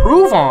to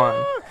improve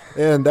on.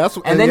 And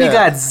then you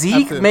got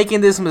Zeke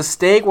making this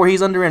mistake where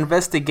he's under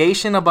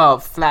investigation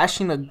about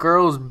flashing a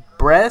girl's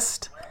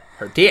breast.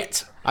 Her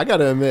tits. I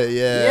gotta admit,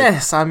 yeah.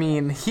 Yes, I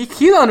mean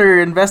he's under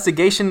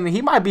investigation.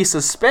 He might be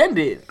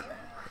suspended.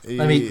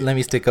 Let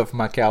me stick up for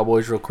my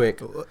Cowboys real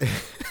quick.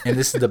 And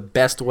this is the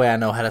best way I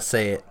know how to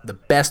say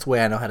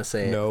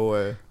it. No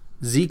way.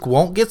 Zeke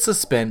won't get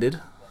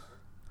suspended.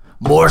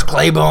 Morris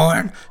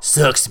Claiborne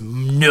sucks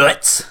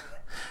nuts.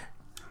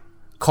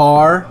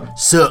 Carr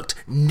sucked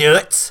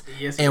nuts.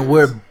 Yes, and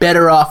we're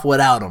better off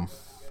without him.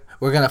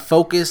 We're going to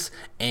focus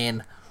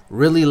and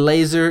really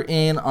laser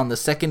in on the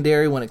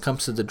secondary when it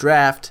comes to the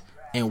draft.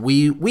 And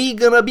we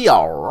going to be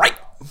all right.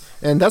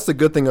 And that's the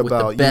good thing With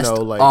about, the best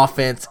like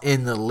offense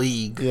in the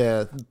league.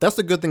 Yeah, that's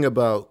the good thing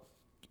about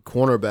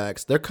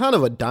cornerbacks. They're kind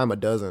of a dime a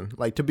dozen.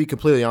 Like, to be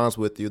completely honest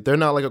with you, they're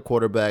not like a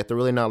quarterback. They're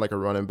really not like a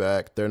running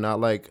back. They're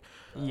not like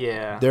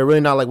they're really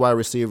not like wide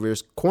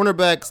receivers.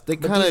 Cornerbacks, they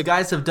kind These of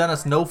guys have done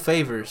us no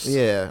favors.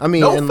 yeah. I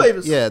mean, No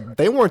favors. Yeah,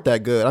 they weren't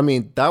that good. I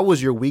mean, that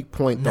was your weak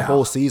point the No.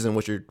 whole season.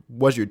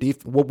 Was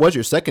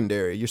your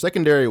secondary? Your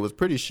secondary was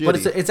pretty shitty.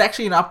 But it's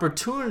actually an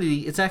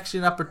opportunity. It's actually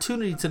an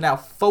opportunity to now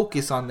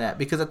focus on that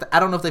because I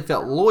don't know if they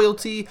felt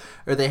loyalty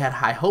or they had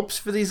high hopes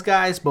for these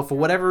guys, but for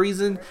whatever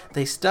reason,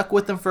 they stuck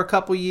with them for a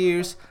couple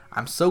years.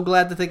 I'm so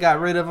glad that they got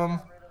rid of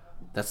them.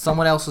 That's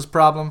someone else's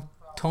problem.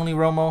 Tony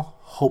Romo,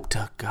 hope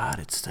to God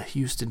it's the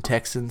Houston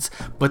Texans,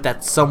 but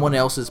that's someone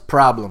else's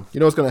problem. You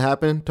know what's going to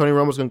happen? Tony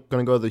Romo's going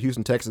to go to the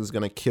Houston Texans,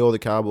 going to kill the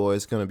Cowboys.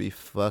 It's going to be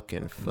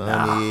fucking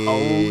funny.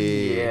 Oh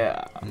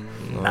yeah.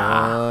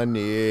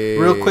 Funny.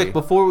 Real quick,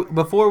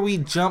 before we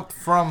jump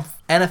from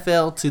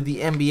NFL to the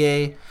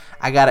NBA,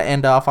 I got to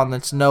end off on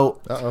this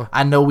note. Uh-oh.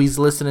 I know he's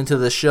listening to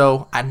the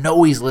show.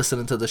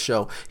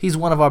 He's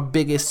one of our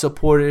biggest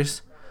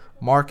supporters,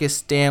 Marcus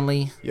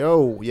Stanley.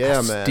 Yo, yeah,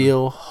 I man.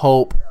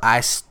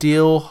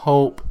 still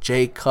hope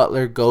Jay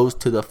Cutler goes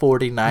to the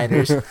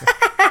 49ers.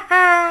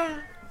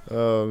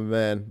 Oh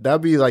man,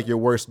 that'd be like your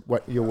worst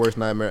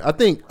nightmare. I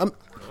think.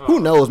 Who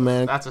knows,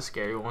 man? That's a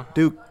scary one.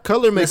 Dude,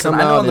 Cutler may Listen,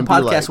 come I know out on the and be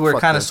podcast like, we're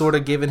 "Fuck kind of this." sort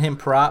of giving him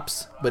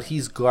props, but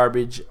he's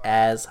garbage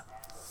as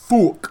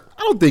fuck.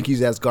 I don't think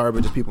he's as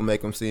garbage as people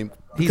make him seem.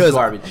 He's Because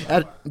garbage.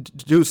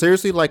 Dude,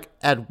 seriously, like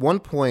at one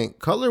point,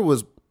 Cutler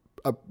was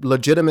a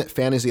legitimate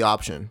fantasy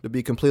option, to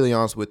be completely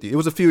honest with you. It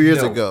was a few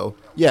years No. ago.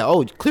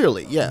 Yeah,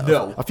 clearly, yeah.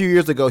 No. A few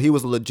years ago, he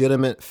was a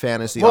legitimate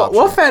fantasy option.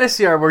 What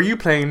fantasy were you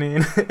playing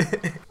in?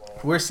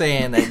 We're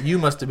saying that you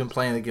must have been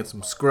playing against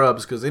some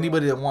scrubs because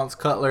anybody that wants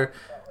Cutler,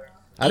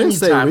 I didn't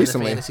say anytime in the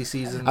recently. fantasy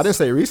seasons, I didn't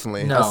say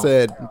recently. No. I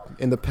said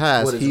in the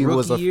past What, his he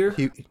was rookie year?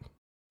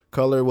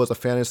 Cutler was a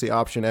fantasy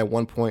option at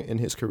one point in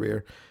his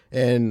career.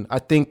 And I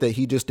think that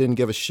he just didn't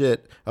give a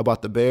shit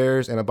about the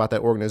Bears and about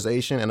that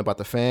organization and about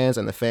the fans,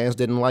 and the fans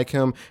didn't like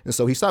him, and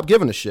so he stopped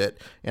giving a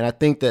shit. And I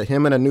think that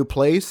him in a new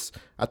place,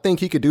 I think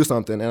he could do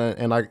something.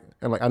 And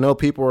I know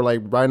people are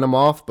like writing him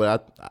off,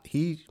 but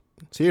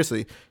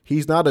seriously,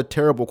 he's not a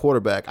terrible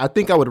quarterback. I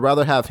think I would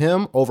rather have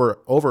him over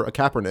a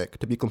Kaepernick,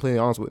 to be completely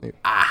honest with you.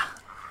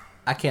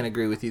 I can't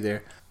agree with you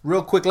there.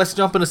 Real quick, let's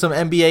jump into some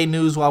NBA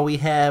news while we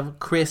have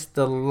Chris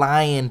the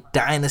Lion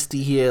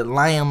Dynasty here.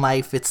 Lion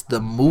Life, it's the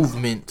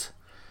movement.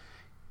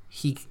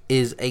 He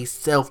is a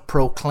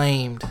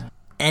self-proclaimed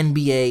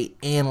NBA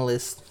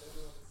analyst.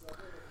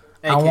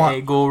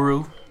 AKA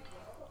Guru.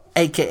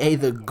 AKA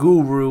the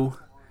Guru.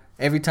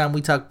 Every time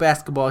we talk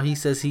basketball, he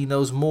says he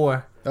knows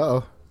more.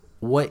 Uh-oh.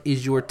 What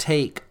is your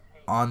take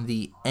on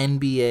the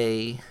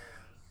NBA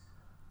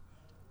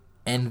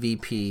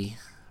MVP?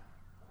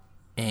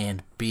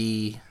 And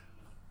be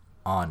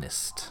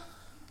honest.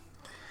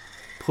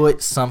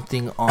 Put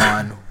something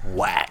on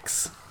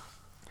wax.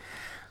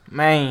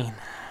 Man,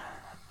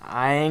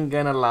 I ain't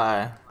gonna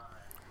lie.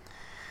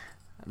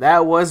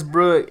 That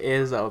Westbrook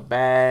is a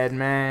bad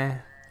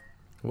man.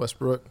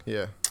 Westbrook,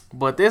 yeah.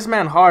 But this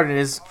man Harden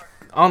is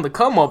on the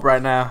come up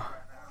right now.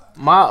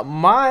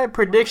 My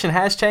prediction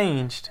has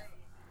changed.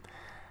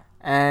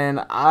 And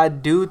I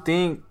do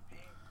think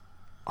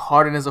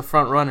Harden is a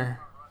front runner.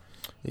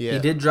 Yeah. He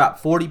did drop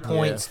 40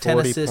 points, 10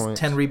 40 assists, points.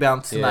 10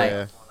 rebounds tonight.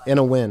 Yeah. In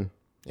a win.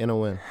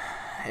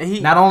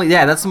 Not only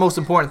that, that's the most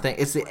important thing.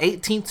 It's the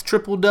 18th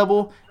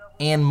triple-double,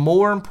 and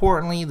more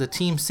importantly, the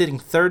team sitting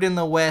third in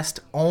the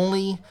West,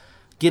 only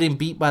getting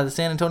beat by the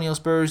San Antonio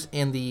Spurs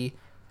and the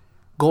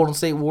Golden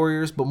State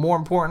Warriors. But more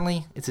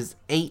importantly, it's his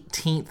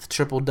 18th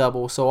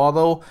triple-double. So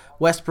although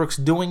Westbrook's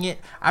doing it,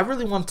 I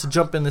really want to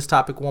jump in this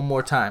topic one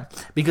more time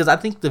because I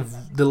think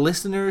the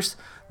listeners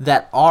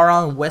that are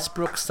on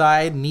Westbrook's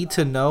side need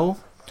to know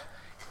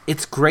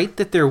it's great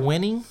that they're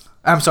winning.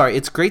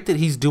 It's great that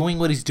he's doing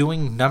what he's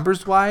doing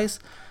numbers-wise,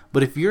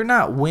 but if you're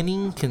not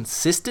winning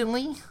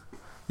consistently,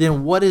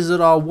 then what is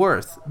it all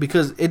worth?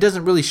 Because it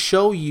doesn't really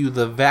show you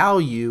the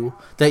value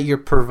that you're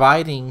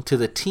providing to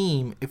the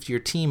team if your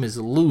team is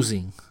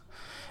losing.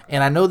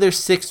 And I know they're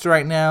 6th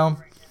right now,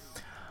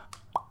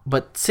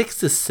 but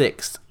 6th is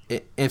 6th.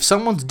 If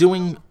someone's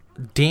doing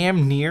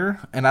damn near,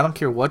 and I don't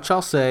care what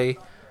y'all say,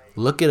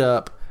 look it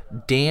up,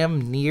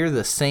 damn near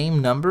the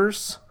same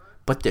numbers,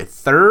 but they're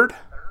 3rd,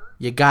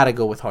 you got to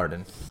go with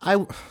Harden.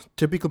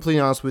 To be completely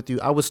honest with you,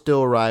 I would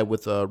still ride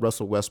with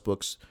Russell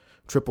Westbrook's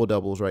triple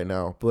doubles right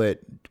now,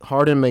 but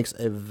Harden makes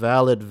a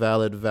valid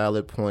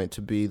point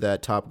to be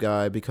that top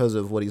guy because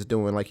of what he's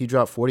doing. Like, he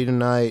dropped 40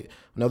 tonight,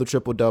 another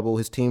triple double.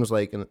 His team's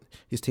in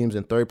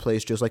 3rd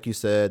place, just like you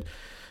said.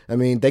 I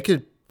mean, they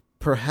could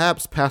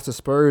perhaps pass the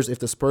Spurs if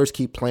the Spurs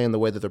keep playing the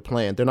way that they're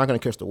playing. They're not going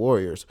to catch the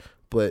Warriors,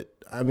 but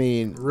I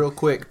mean, real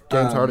quick,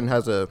 James Harden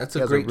has a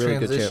great really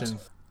transition. good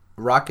chance.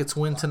 Rockets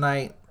win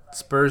tonight.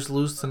 Spurs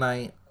lose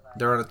tonight.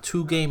 They're on a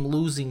 2-game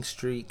losing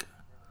streak.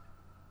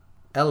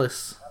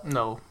 Ellis.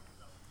 No.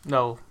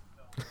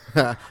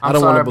 I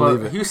don't want to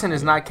believe it. Houston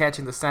is not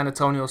catching the San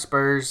Antonio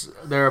Spurs.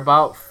 They're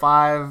about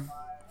five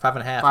and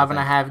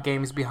a half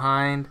games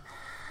behind.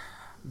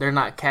 They're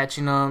not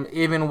catching them.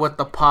 Even with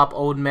the Pop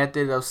old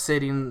method of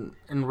sitting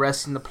and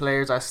resting the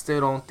players, I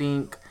still don't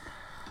think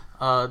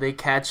they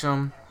catch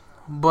them.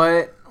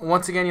 But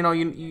once again,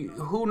 you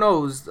who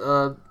knows?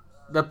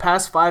 The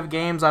past 5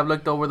 games, I've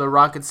looked over the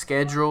Rockets'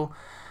 schedule.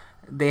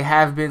 They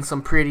have been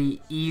some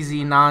pretty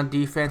easy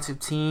non-defensive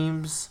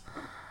teams.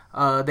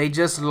 They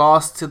just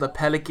lost to the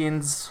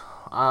Pelicans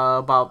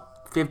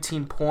about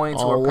 15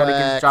 points, where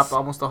Pelicans dropped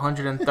almost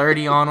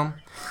 130 on them.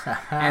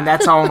 And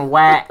that's on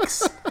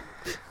wax.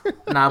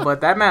 Nah,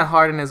 but that man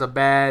Harden is a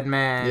bad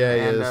man. Yeah,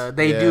 and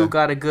they do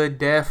got a good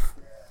depth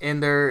in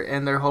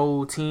their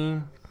whole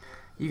team.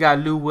 You got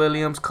Lou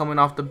Williams coming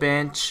off the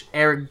bench,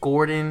 Eric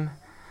Gordon,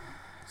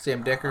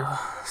 Sam Decker.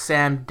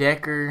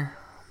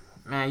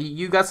 Man,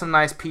 you got some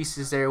nice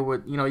pieces there.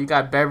 With you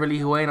got Beverly,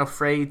 who ain't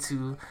afraid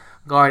to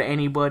guard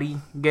anybody,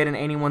 get in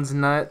anyone's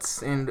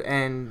nuts, and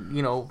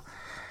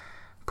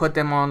put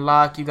them on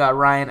lock. You got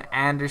Ryan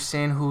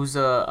Anderson, who's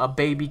a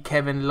baby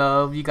Kevin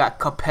Love. You got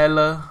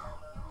Capella,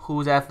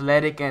 who's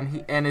athletic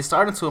and is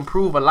starting to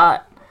improve a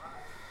lot.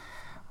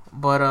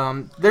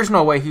 But there's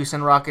no way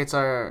Houston Rockets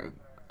are.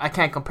 I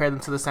can't compare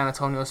them to the San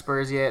Antonio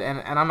Spurs yet,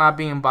 and I'm not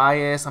being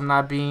biased. I'm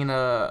not being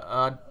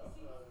a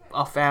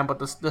fan, but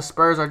the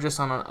Spurs are just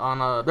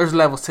on a. There's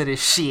levels to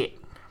this shit,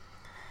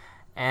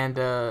 and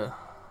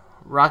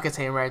Rockets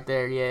ain't right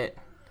there yet.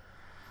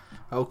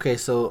 Okay,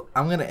 so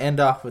I'm gonna end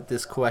off with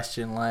this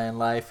question, Lion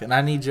Life, and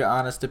I need your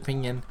honest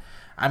opinion.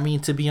 I mean,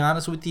 to be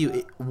honest with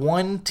you,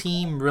 one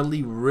team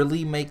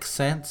really makes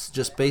sense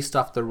just based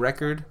off the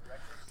record.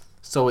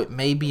 So it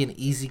may be an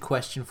easy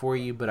question for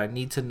you, but I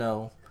need to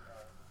know,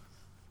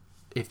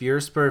 if you're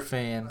a Spurs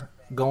fan,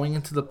 going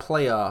into the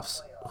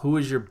playoffs, who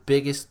is your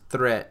biggest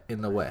threat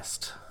in the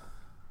West?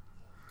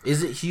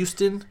 Is it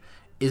Houston?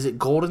 Is it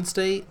Golden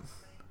State?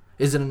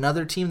 Is it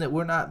another team that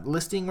we're not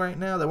listing right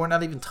now, that we're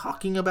not even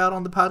talking about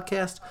on the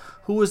podcast?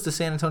 Who is the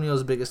San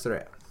Antonio's biggest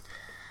threat?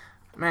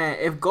 Man,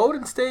 if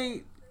Golden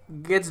State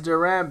gets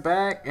Durant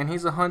back and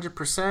he's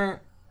 100%,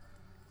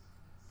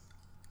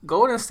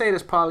 Golden State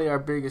is probably our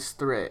biggest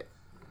threat.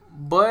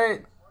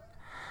 But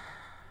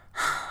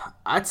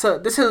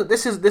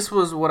this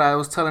was what I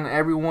was telling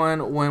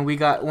everyone when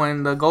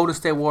the Golden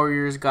State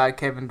Warriors got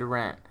Kevin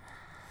Durant.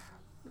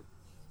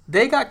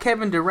 They got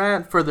Kevin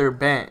Durant for their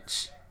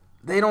bench.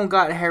 They don't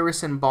got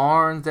Harrison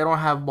Barnes. They don't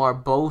have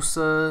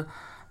Barbosa.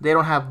 They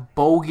don't have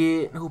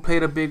Bogut, who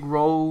played a big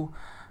role.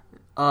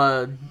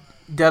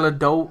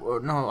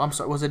 Delador. No, I'm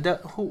sorry. Was it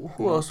who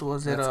else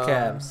was it? That's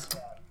Cavs.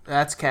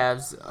 That's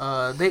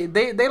Cavs.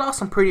 They lost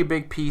some pretty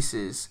big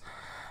pieces.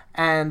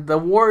 And the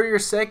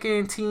Warriors'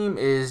 second team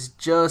is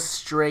just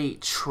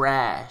straight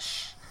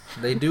trash.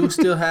 They do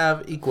still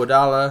have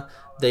Iguodala.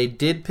 They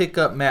did pick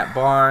up Matt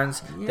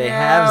Barnes. They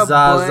have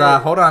Zaza.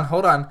 Hold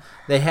on.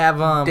 They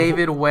have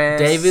David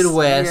West.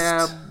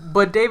 Yeah,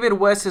 but David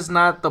West is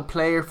not the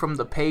player from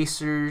the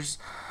Pacers.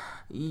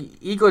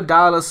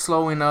 Iguodala's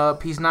slowing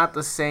up. He's not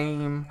the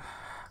same.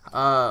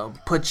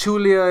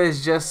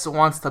 Pachulia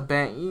wants to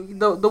bang.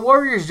 The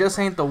Warriors just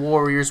ain't the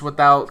Warriors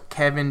without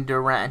Kevin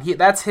Durant.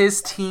 That's his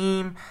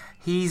team.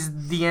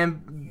 He's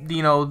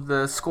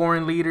the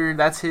scoring leader.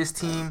 That's his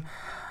team.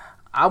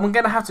 I'm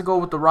gonna have to go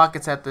with the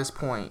Rockets at this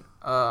point.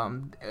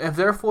 If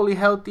they're fully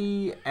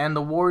healthy and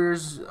the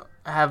Warriors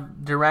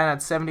have Durant at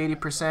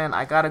 70-80%,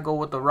 I gotta go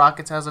with the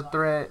Rockets as a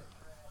threat.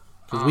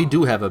 Because we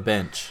do have a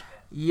bench.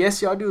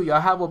 Yes, y'all do.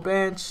 Y'all have a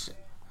bench.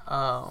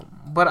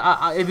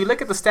 But if you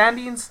look at the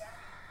standings,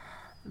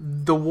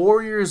 the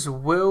Warriors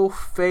will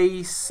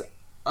face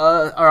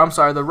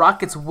the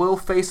Rockets will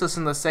face us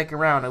in the second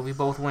round if we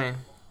both win.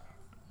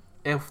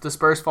 If the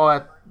Spurs fall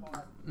at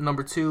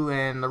number 2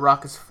 and the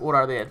Rockets, what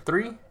are they at,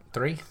 3?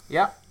 3?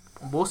 Yeah.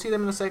 We'll see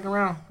them in the second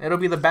round. It'll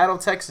be the Battle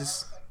of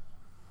Texas.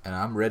 And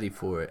I'm ready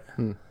for it.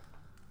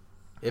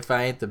 If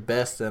I ain't the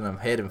best, then I'm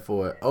heading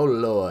for it. Oh,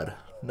 Lord.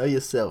 Know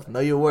yourself.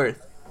 Know your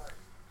worth.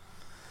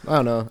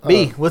 I don't know.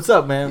 B, what's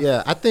up, man?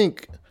 Yeah, I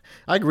think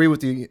I agree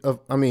with you.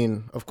 I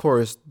mean, of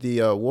course,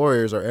 the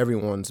Warriors are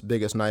everyone's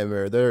biggest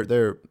nightmare. They're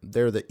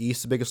the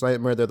East's biggest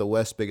nightmare. They're the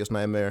West's biggest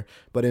nightmare.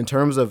 But in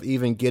terms of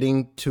even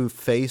getting to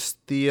face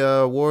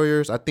the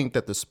Warriors, I think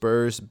that the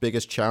Spurs'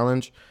 biggest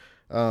challenge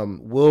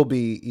will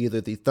be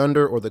either the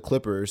Thunder or the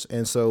Clippers.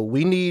 And so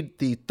we need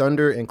the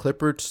Thunder and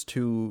Clippers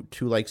to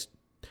like.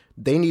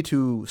 They need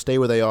to stay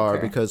where they are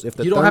because if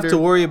the you don't Thunder, have to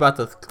worry about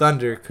the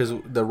Thunder because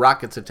the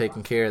Rockets are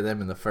taking care of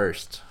them in the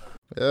first.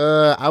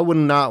 I would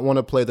not want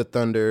to play the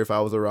Thunder if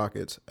I was the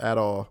Rockets at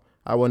all.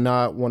 I would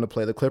not want to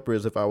play the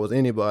Clippers if I was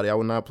anybody. I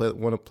would not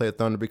want to play the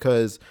Thunder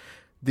because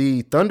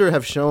the Thunder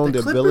have shown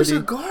the Clippers ability.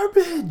 are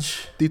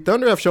garbage. The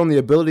Thunder have shown the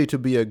ability to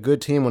be a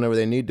good team whenever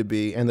they need to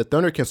be, and the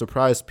Thunder can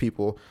surprise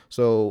people.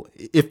 So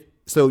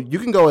you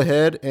can go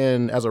ahead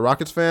and, as a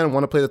Rockets fan,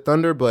 want to play the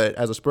Thunder, but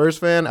as a Spurs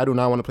fan, I do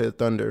not want to play the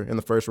Thunder in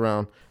the first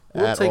round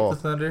We'll take the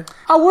Thunder.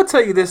 I will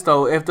tell you this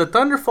though: if the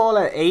Thunder fall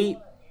at 8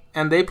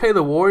 and they play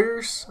the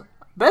Warriors,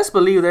 best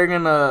believe they're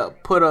gonna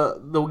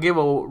they'll give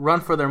a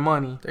run for their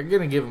money. They're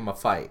gonna give them a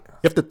fight.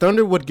 If the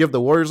Thunder would give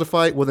the Warriors a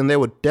fight, well, then they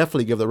would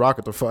definitely give the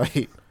Rockets a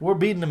fight. We're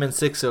beating them in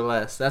 6 or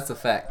less. That's a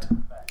fact.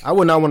 I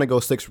would not want to go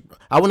 6.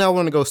 I would not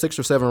want to go 6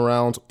 or 7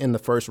 rounds in the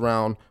first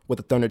round with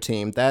the Thunder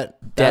team. That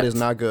is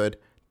not good.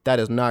 That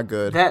is not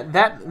good.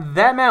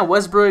 That man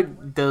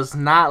Westbrook does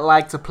not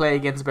like to play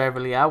against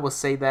Beverly. I will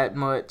say that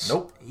much.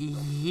 Nope.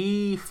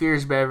 He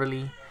fears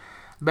Beverly.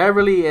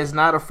 Beverly is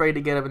not afraid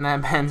to get up in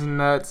that man's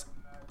nuts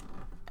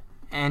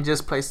and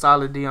just play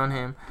solid D on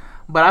him.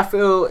 But I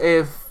feel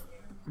if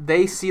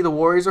they see the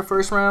Warriors are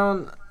first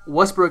round,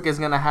 Westbrook is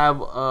gonna have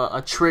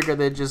a trigger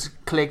that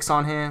just clicks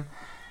on him.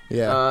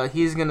 Yeah.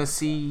 He's gonna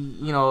see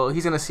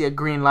a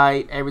green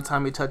light every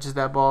time he touches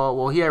that ball.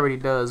 Well, he already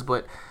does,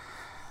 but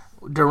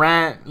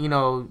Durant,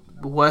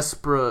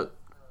 Westbrook,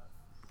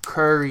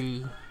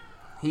 Curry,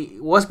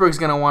 Westbrook's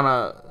gonna want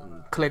to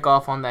click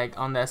off on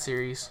that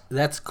series.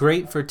 That's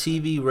great for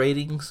TV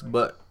ratings,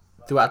 but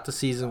throughout the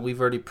season,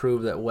 we've already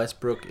proved that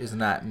Westbrook is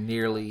not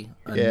nearly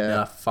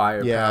enough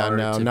firepower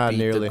to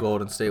beat the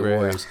Golden State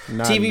Warriors.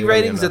 TV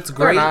ratings, that's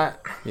great.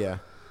 Yeah,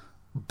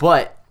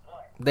 but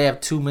they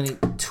have too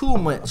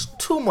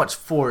much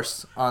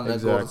force on the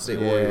Golden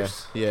State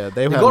Warriors. Yeah,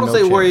 the Golden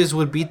State Warriors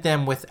would beat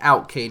them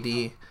without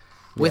KD.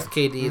 With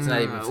KD, it's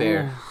not even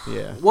fair.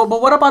 Yeah. Well,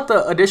 but what about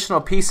the additional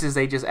pieces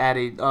they just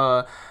added?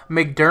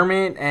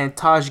 McDermott and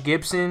Taj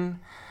Gibson.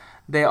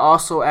 They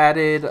also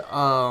added who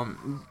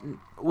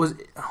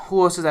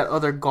else is that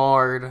other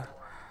guard?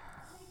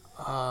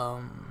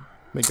 McDermott.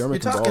 You're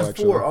talking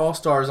 4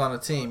 All-Stars on a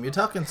team. You're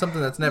talking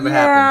something that's never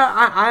happened.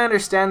 happened. I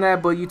understand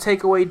that, but you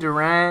take away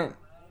Durant,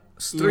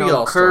 3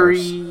 All-Stars.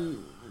 Curry,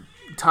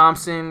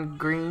 Thompson,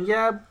 Green,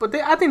 but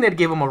I think they'd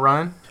give him a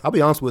run. I'll be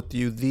honest with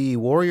you, the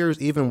Warriors,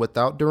 even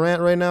without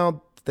Durant right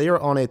now, they are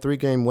on a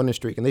 3-game winning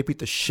streak, and they beat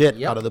the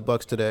shit out of the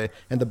Bucks today.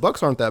 And the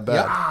Bucks aren't that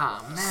bad.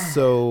 Man.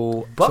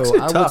 So Bucks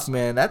are tough,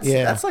 man.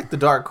 That's like the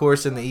dark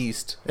horse in the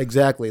East.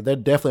 Exactly, they're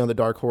definitely on the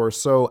dark horse.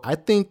 So I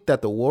think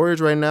that the Warriors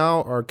right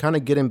now are kind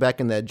of getting back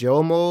in that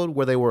Joe mode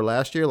where they were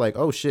last year. Like,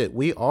 oh shit,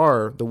 we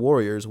are the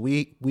Warriors.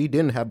 We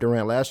didn't have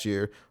Durant last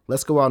year.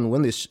 Let's go out and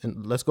win this.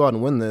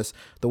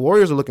 The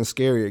Warriors are looking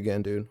scary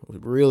again, dude.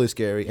 Really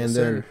scary. Yes,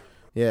 sir.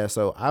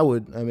 So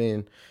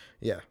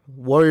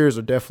Warriors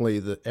are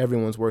definitely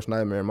everyone's worst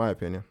nightmare in my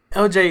opinion.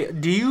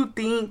 LJ, do you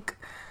think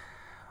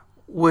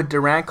with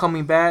Durant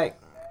coming back,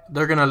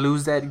 they're gonna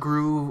lose that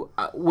groove?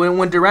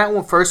 When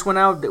Durant first went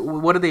out,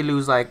 what did they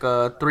lose? Like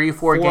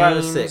 3-4 games, out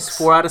of 6.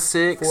 4 out of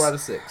 6, 4 out of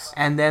 6,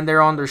 and then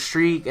they're on their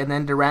streak, and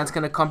then Durant's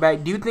gonna come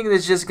back. Do you think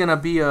there's just gonna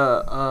be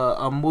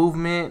a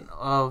movement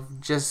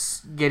of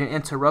just getting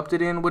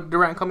interrupted in with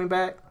Durant coming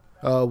back?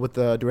 With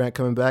Durant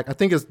coming back, I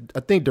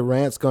think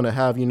Durant's gonna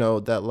have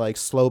that like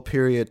slow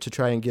period to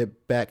try and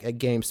get back at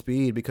game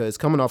speed because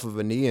coming off of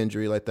a knee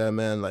injury like that,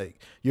 man,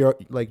 you're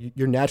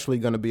naturally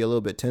gonna be a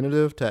little bit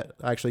tentative to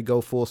actually go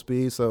full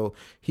speed. So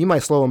he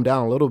might slow him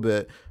down a little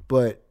bit,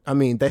 but I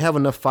mean they have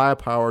enough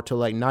firepower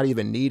to not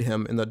even need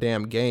him in the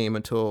damn game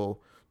until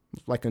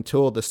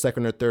the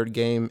second or third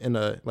game in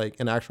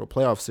an actual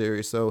playoff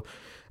series. So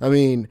I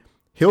mean.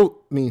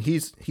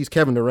 He's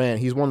Kevin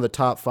Durant. He's one of the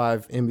top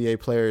 5 NBA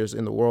players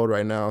in the world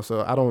right now.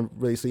 So I don't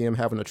really see him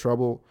having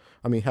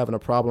a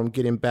problem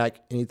getting back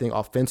anything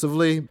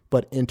offensively.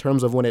 But in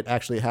terms of when it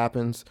actually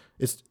happens,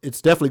 it's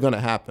definitely going to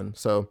happen.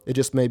 So it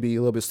just may be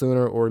a little bit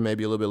sooner or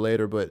maybe a little bit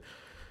later. But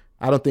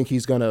I don't think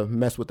he's going to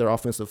mess with their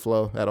offensive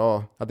flow at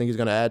all. I think he's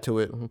going to add to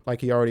it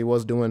like he already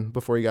was doing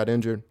before he got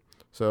injured.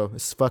 So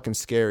it's fucking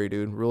scary,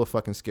 dude. Real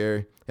fucking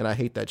scary. And I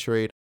hate that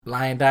trade.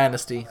 Lion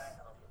Dynasty.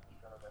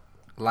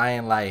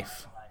 Lion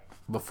Life.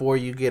 Before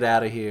you get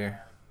out of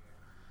here,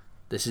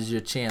 this is your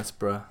chance,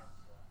 bruh.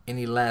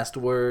 Any last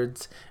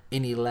words?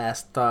 Any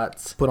last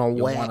thoughts? Put on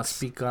you wax. Want to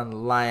speak on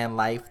Lion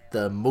Life,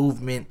 the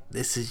movement?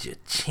 This is your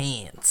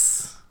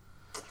chance.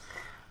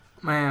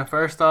 Man,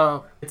 first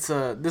off, it's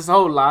this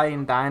whole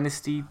Lion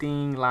Dynasty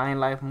thing, Lion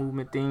Life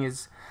movement thing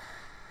is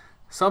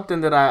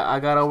something that I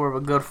got over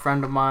with a good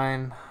friend of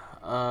mine,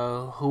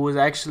 who was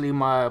actually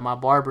my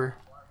barber.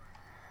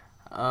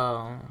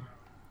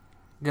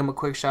 give him a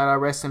quick shout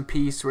out. Rest in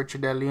peace,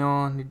 Richard De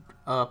Leon. He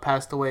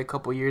passed away a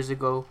couple years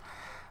ago.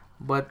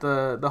 But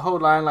the whole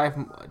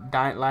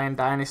Lion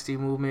Dynasty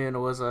movement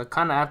was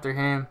kind of after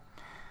him.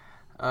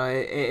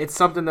 It's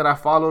something that I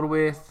followed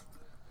with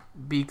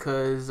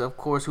because, of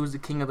course, who's the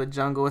king of the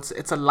jungle?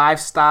 It's a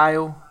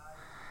lifestyle.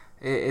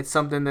 It's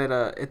something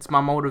that it's my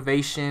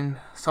motivation.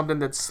 Something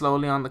that's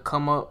slowly on the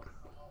come up.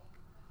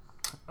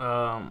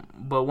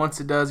 But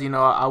once it does,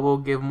 I will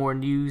give more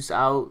news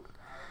out,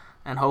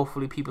 and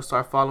hopefully people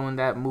start following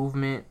that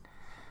movement.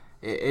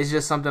 It's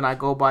just something I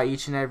go by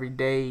each and every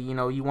day.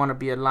 You want to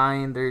be a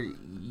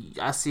lion.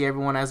 I see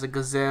everyone as a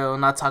gazelle.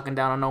 Not talking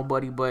down on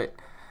nobody, but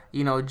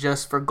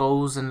just for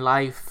goals in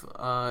life,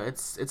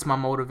 it's my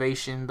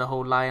motivation. The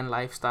whole lion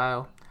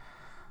lifestyle.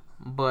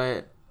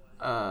 But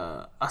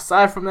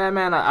aside from that,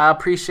 man, I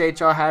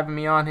appreciate y'all having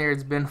me on here.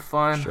 It's been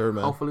fun. Sure,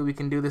 man. Hopefully we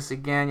can do this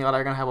again. Y'all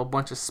are gonna have a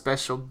bunch of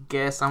special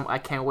guests. I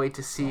can't wait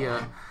to see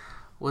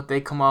what they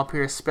come up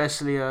here,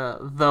 especially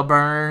the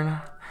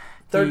Burn.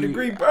 Third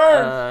Degree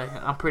Burn.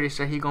 I'm pretty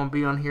sure he gonna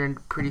be on here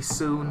pretty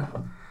soon.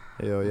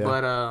 Hell yeah.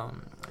 But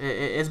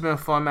it's been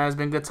fun, man. It's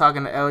been good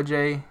talking to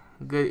LJ.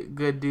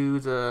 Good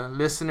dudes,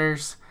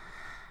 listeners.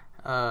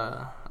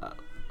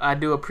 I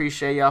do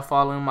appreciate y'all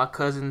following my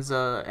cousins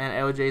and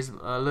LJ's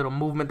little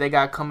movement they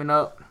got coming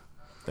up.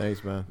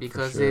 Thanks, man.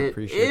 Because sure. it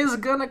is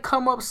gonna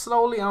come up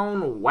slowly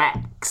on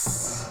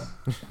wax.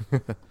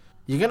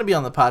 You're gonna be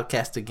on the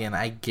podcast again.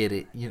 I get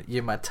it.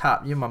 You're my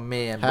top. You're my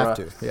man, bro. Have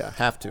to. Yeah,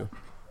 have to.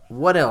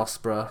 What else,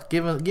 bro?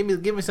 Give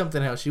me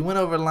something else. You went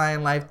over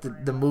Lion Life,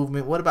 the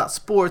movement. What about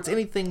sports?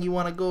 Anything you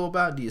want to go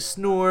about? Do you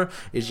snore?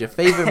 Is your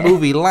favorite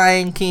movie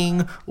Lion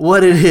King?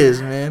 What it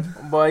is, man?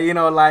 Boy,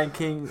 Lion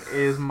King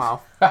is my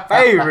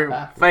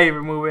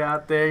favorite movie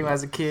out there.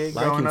 As a kid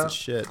Lion growing King's up. a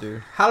shit,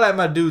 dude. Holla at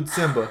my dude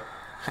Simba.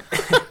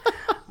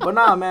 But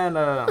nah, man.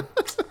 I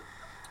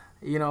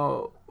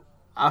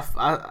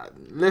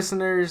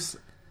listeners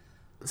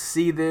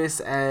see this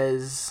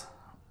as.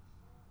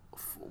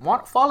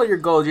 Follow your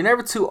goals. You're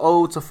never too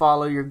old to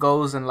follow your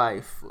goals in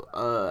life.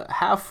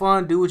 Have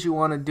fun. Do what you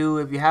want to do.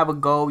 If you have a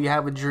goal, you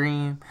have a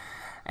dream,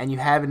 and you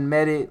haven't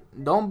met it,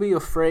 don't be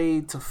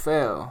afraid to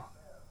fail.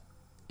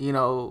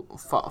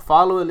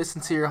 Follow it. Listen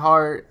to your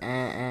heart,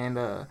 and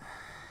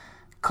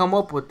come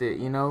up with it.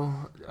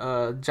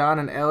 John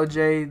and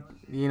LJ.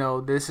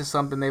 This is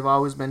something they've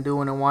always been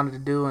doing and wanted to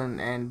do,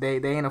 and they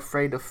ain't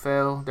afraid to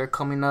fail. They're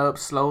coming up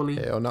slowly.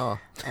 Hell no.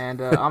 And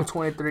I'm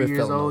 23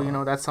 years old.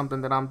 That's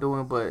something that I'm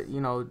doing. But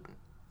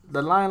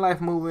the Lion Life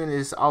movement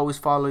is always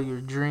follow your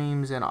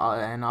dreams and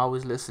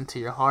always listen to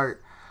your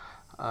heart.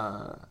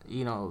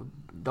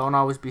 Don't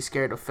always be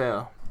scared to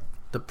fail.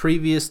 The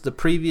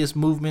previous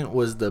movement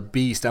was the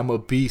beast. I'm a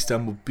beast.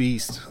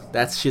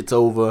 That shit's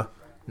over.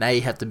 Now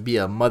you have to be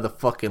a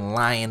motherfucking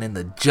lion in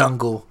the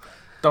jungle.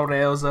 Throw the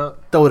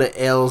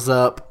L's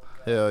up.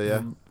 Hell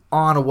yeah.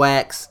 On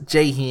wax,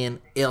 Jahan,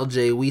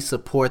 LJ, we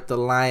support the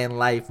Lion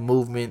Life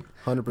movement.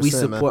 100%, we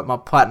support my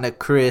partner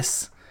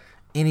Chris.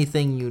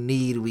 Anything you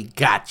need, we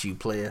got you,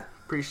 player.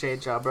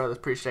 Appreciate y'all, brothers.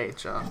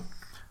 Appreciate y'all.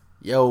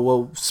 Yo,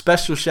 well,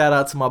 special shout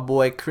out to my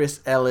boy Chris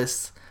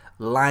Ellis,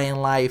 Lion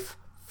Life.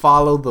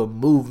 Follow the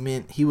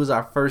movement. He was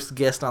our first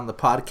guest on the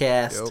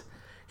podcast. Yep.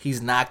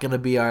 He's not going to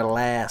be our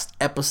last.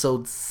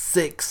 Episode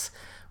 6.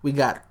 We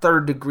got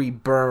Third Degree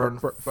Burn.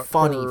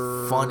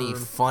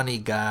 Funny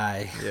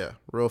guy. Yeah,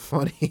 real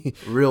funny.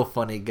 Real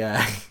funny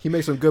guy. He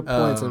makes some good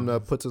points and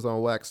puts us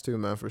on wax too,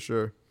 man, for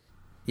sure.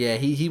 Yeah,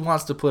 he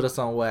wants to put us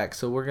on wax,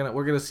 so we're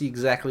gonna see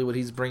exactly what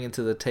he's bringing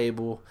to the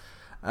table.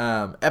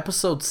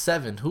 Episode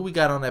 7. Who we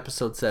got on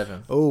episode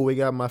 7? Oh, we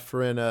got my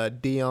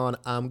friend Dion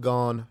I'm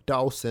Gone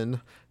Dawson.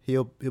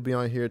 He'll be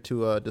on here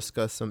to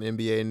discuss some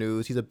NBA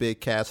news. He's a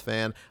big Cavs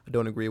fan. I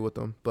don't agree with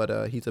him,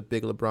 but he's a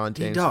big LeBron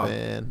James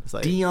fan. It's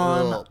like,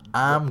 Dion,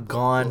 I'm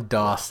gone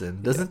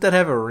Dawson. Doesn't that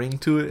have a ring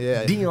to it?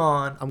 Yeah.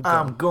 Dion,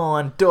 I'm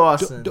gone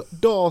Dawson.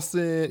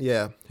 Dawson.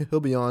 Yeah,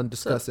 he'll be on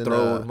discussing.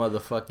 Throw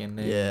motherfucking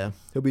name. Yeah,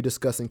 he'll be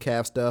discussing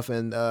Cavs stuff,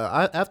 and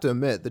I have to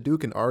admit, the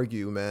dude can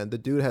argue, man. The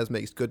dude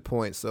makes good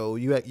points, so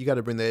you got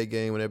to bring the A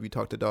game whenever you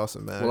talk to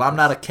Dawson, man. Well, I'm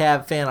not a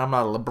Cav fan. I'm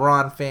not a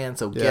LeBron fan,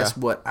 so guess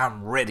what?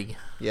 I'm ready.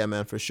 Yeah,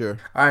 man, for sure.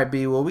 All right,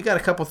 B. Well, we got a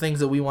couple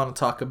things that we want to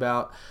talk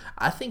about.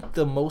 I think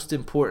the most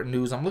important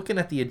news, I'm looking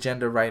at the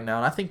agenda right now,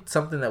 and I think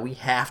something that we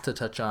have to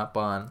touch up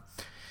on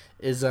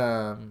is this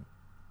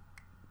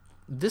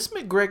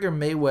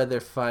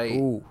McGregor-Mayweather fight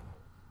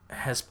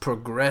has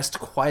progressed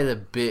quite a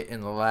bit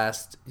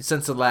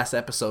since the last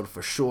episode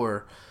for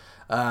sure.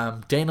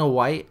 Dana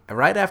White,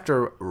 right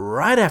after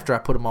I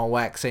put him on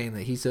wax saying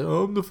that he said,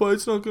 the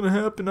fight's not going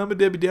to happen, I'm a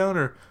Debbie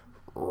Downer.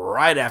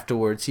 Right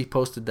afterwards, he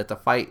posted that the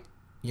fight,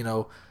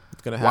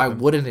 it's gonna why happen.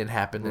 wouldn't it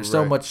happen? There's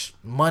so much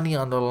money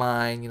on the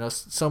line,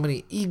 so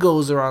many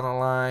egos are on the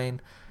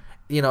line.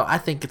 I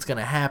think it's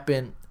gonna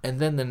happen. And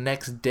then the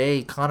next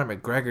day, Conor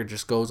McGregor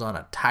just goes on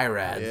a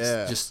tirade.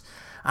 Yeah. Just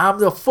I'm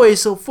the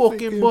face of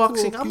fucking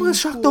boxing. I'm gonna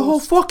shock the whole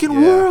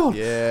fucking world.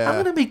 Yeah. I'm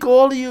gonna make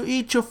all of you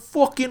eat your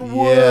fucking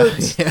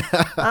words.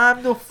 Yeah.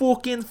 I'm the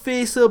fucking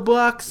face of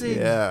boxing.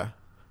 Yeah,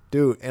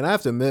 dude. And I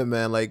have to admit,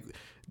 man, like,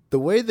 the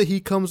way that he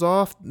comes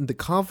off, the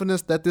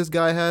confidence that this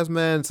guy has,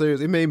 man,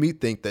 seriously, it made me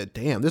think that,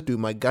 damn, this dude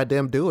might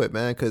goddamn do it,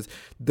 man. Because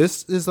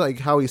this is like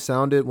how he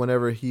sounded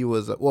whenever he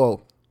was,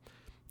 well,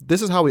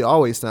 this is how he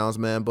always sounds,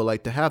 man. But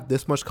like to have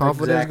this much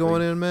confidence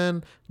going in,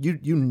 man,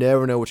 you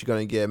never know what you're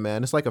gonna get,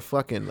 man. It's like a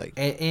fucking like,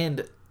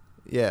 and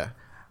yeah,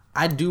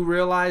 I do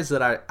realize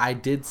that I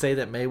did say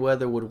that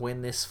Mayweather would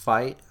win this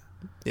fight.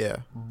 Yeah,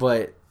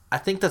 but I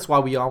think that's why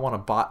we all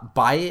want to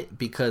buy it,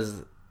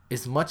 because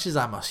as much as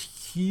I'm a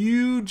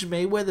huge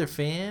Mayweather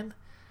fan,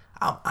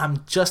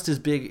 I'm just as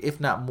big,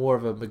 if not more,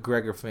 of a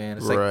McGregor fan.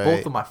 It's like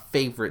both of my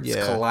favorites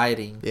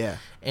colliding. Yeah.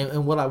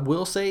 And what I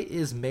will say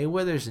is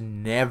Mayweather's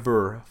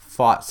never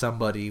fought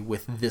somebody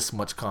with this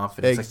much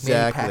confidence.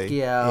 Exactly. Like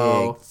Manny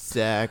Pacquiao.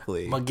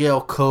 Exactly.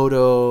 Miguel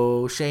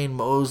Cotto, Shane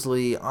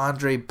Mosley,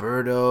 Andre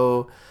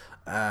Berto,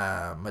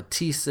 Maidana.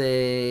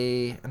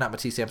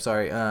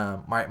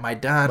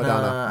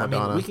 I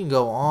mean, we can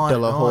go on. De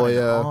La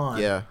Hoya. And on.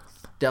 Yeah.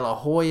 De La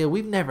Hoya,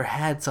 we've never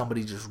had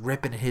somebody just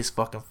ripping in his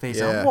fucking face.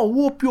 I'm gonna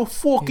whoop your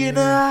fucking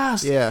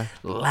ass. Yeah.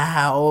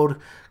 Loud,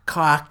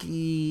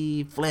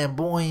 cocky,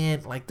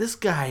 flamboyant. Like this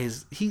guy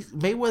is.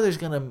 Mayweather's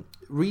gonna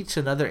reach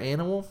another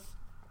animal.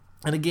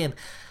 And again,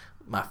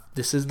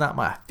 this is not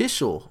my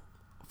official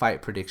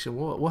fight prediction.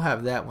 We'll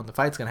have that when the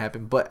fight's gonna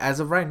happen. But as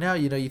of right now,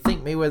 you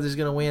think Mayweather's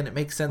gonna win. It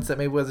makes sense that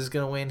Mayweather's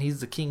gonna win. He's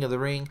the king of the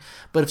ring.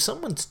 But if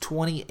someone's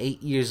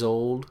 28 years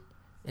old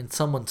and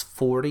someone's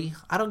 40,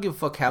 I don't give a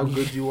fuck how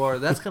good you are.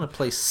 That's going to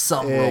play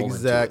some role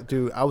into it.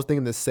 Dude. I was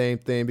thinking the same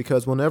thing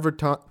because whenever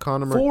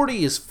Conor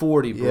 40 is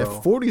 40, bro.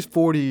 Yeah, 40 is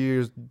 40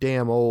 years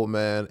damn old,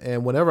 man.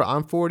 And whenever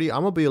I'm 40,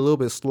 I'm going to be a little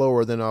bit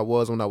slower than I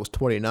was when I was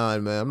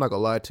 29, man. I'm not going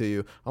to lie to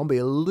you. I'm going to be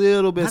a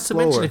little bit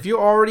slower. Not to mention, if you're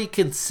already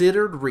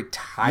considered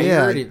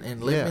retired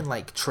and living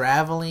like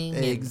traveling.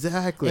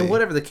 Exactly. And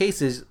whatever the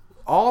case is,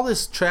 all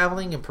this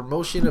traveling and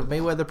promotion of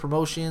Mayweather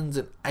Promotions,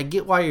 and I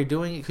get why you're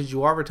doing it because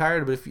you are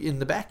retired, but if in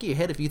the back of your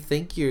head, if you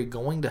think you're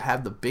going to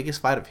have the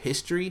biggest fight of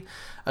history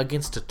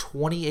against a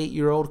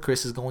 28-year-old,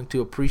 Chris is going to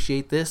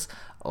appreciate this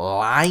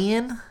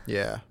lion.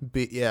 Yeah,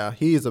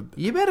 he's a.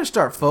 You better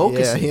start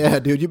focusing. Yeah,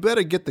 dude, you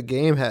better get the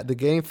game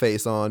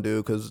face on,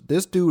 dude, because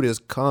this dude is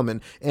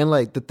coming. And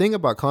like the thing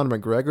about Conor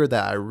McGregor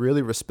that I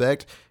really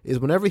respect is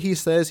whenever he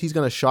says he's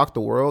gonna shock the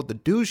world, the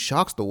dude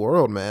shocks the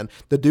world, man.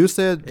 The dude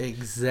said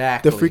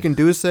exactly. The freaking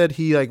dude said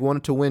he like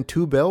wanted to win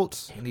 2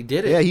 belts, and he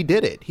did it. Yeah, he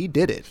did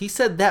it. He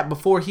said that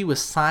before he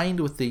was signed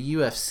with the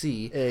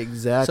UFC.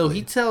 Exactly. So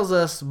he tells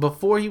us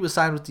before he was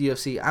signed with the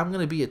UFC, I'm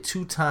gonna be a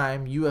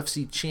 2-time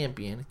UFC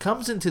champion.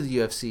 Comes into the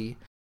UFC,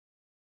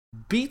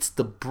 beats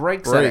the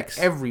brakes out of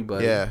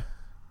everybody. Yeah.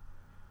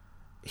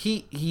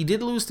 He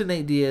did lose to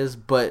Nate Diaz,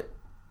 but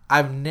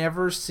I've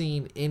never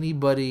seen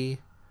anybody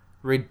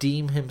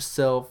redeem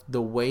himself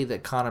the way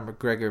that Conor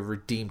McGregor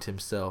redeemed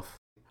himself.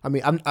 I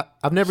mean,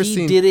 I've never seen.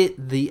 He did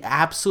it the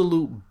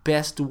absolute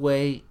best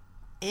way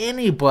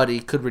anybody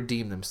could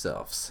redeem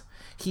themselves.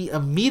 He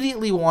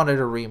immediately wanted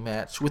a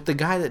rematch with the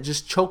guy that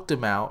just choked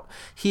him out.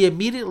 He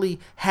immediately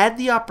had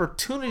the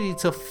opportunity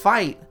to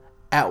fight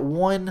at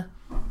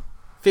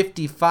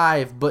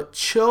 155, but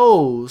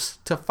chose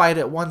to fight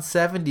at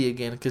 170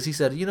 again because he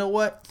said, you know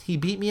what? He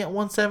beat me at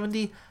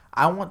 170.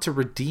 I want to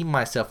redeem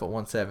myself at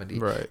 170.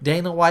 Right.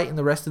 Dana White and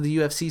the rest of the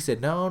UFC said,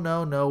 no.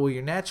 Well,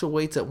 your natural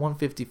weight's at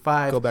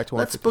 155. Go back to 155.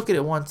 Let's book it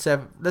at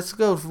 170. Let's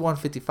go for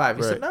 155.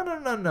 He right. said,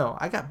 no.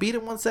 I got beat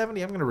at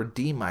 170. I'm going to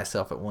redeem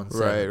myself at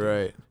 170.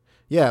 Right.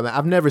 Yeah, man,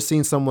 I've never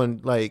seen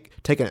someone like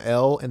take an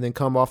L and then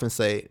come off and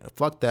say,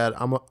 fuck that,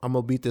 I'm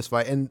gonna beat this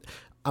fight. And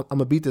I'm going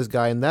to beat this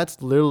guy. And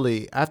that's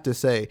literally, I have to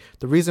say,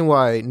 the reason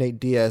why Nate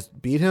Diaz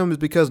beat him is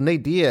because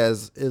Nate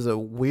Diaz is a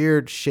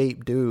weird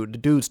shaped dude. The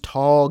dude's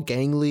tall,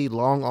 gangly,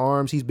 long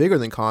arms. He's bigger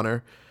than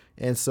Conor.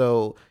 And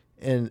so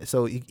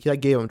he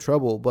gave him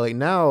trouble. But like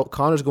now,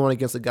 Conor's going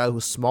against a guy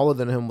who's smaller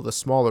than him with a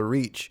smaller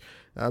reach.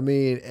 I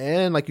mean,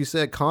 and like you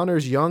said,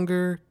 Conor's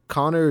younger.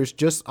 Conor's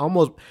just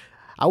almost,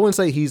 I wouldn't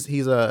say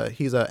he's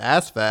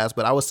as fast,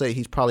 but I would say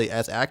he's probably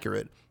as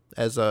accurate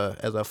as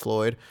a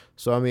Floyd.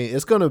 So I mean,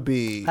 it's gonna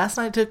be. Last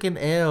night took an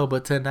L,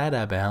 but tonight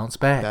I bounce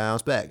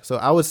back. So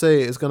I would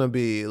say it's gonna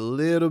be a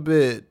little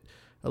bit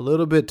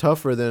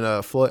tougher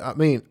than Floyd. I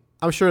mean,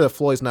 I'm sure that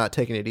Floyd's not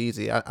taking it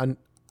easy. I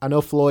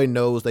know Floyd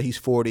knows that he's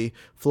 40.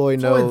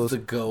 Floyd's the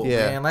GOAT,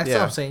 man. That's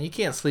what I'm saying. You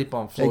can't sleep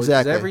on Floyd.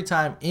 Exactly. Every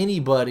time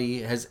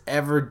anybody has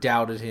ever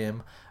doubted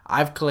him,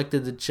 I've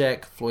collected the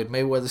check. Floyd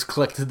Mayweather's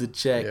collected the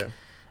check. Yeah.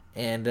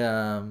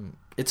 And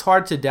it's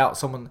hard to doubt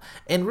someone.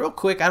 And real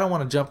quick, I don't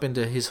want to jump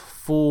into his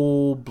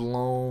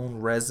full-blown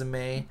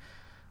resume,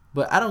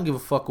 but I don't give a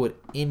fuck what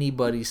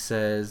anybody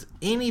says.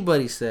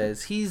 Anybody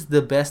says he's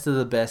the best of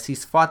the best.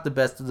 He's fought the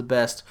best of the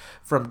best,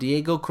 from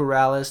Diego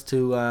Corrales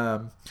to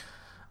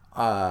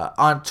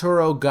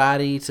Arturo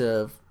Gatti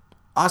to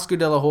Oscar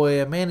De La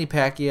Hoya, Manny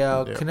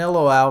Pacquiao,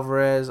 Canelo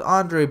Alvarez,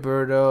 Andre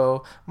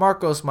Berto,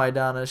 Marcos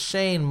Maidana,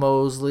 Shane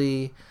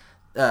Mosley,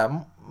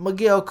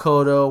 Miguel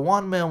Cotto,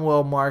 Juan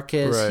Manuel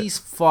Marquez. Right. He's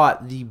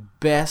fought the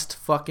best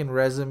fucking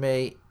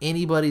resume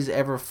anybody's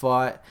ever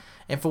fought.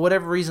 And for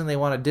whatever reason they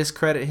want to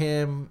discredit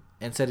him,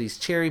 and said he's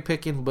cherry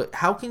picking. But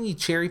how can you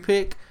cherry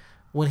pick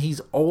when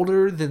he's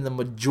older than the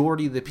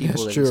majority of the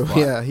people? That's that true.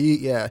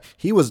 He's fought?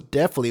 He was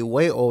definitely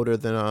way older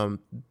than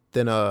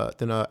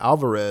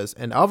Alvarez,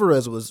 and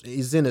Alvarez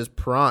he's in his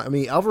prime. I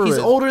mean, Alvarez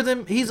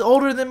He's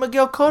older than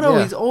Miguel Cotto.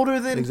 Yeah, he's older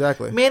than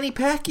exactly. Manny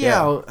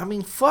Pacquiao. Yeah. I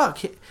mean,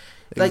 fuck.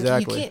 Like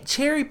Exactly. you can't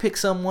cherry pick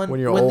someone When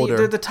you're older.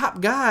 they're the top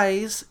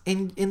guys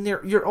and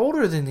you're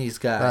older than these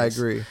guys. I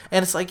agree.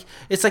 And it's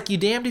like you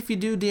damned if you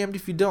do, damned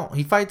if you don't.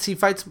 He fights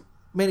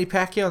Manny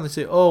Pacquiao and they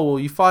say, "Oh, well,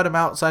 you fought him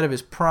outside of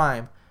his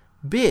prime."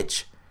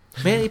 Bitch.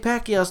 Manny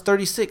Pacquiao's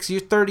 36,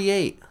 you're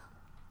 38.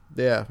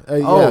 Yeah.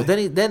 Oh,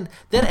 then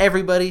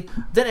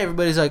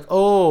everybody's like,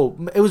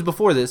 "Oh, it was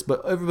before this,"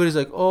 but everybody's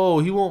like, "Oh,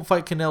 he won't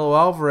fight Canelo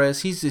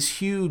Alvarez. He's this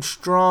huge,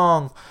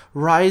 strong,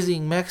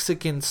 rising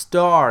Mexican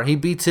star. He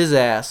beats his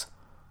ass.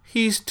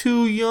 He's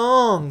too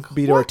young."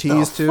 Beat What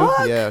Ortiz the too.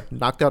 fuck? Yeah,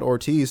 knocked out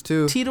Ortiz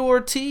too. Tito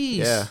Ortiz.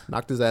 Yeah,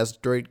 knocked his ass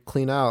straight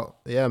clean out.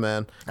 Yeah,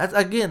 man.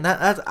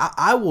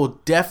 I will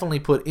definitely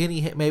put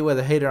any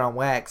Mayweather hater on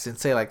wax and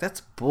say, like,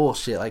 that's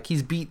bullshit. Like,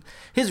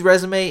 his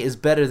resume is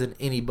better than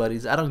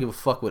anybody's. I don't give a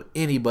fuck what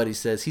anybody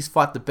says. He's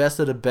fought the best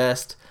of the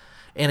best.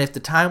 And if the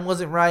time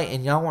wasn't right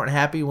and y'all weren't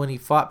happy when he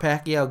fought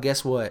Pacquiao,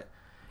 guess what?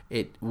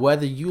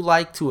 Whether you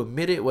like to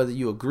admit it, whether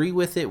you agree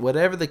with it,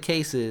 whatever the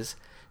case is,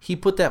 he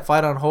put that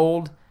fight on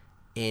hold,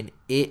 and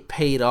it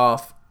paid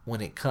off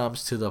when it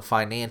comes to the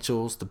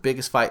financials, the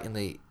biggest fight in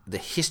the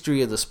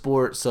history of the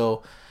sport.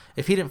 So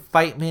if he didn't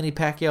fight Manny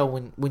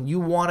Pacquiao when you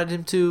wanted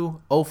him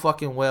to, oh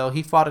fucking well,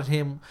 he fought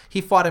him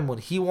when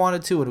he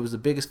wanted to, and it was the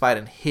biggest fight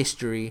in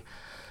history.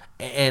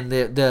 And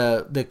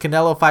the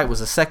Canelo fight was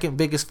the second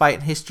biggest fight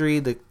in history.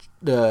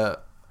 The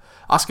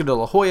Oscar De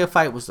La Hoya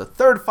fight was the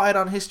third fight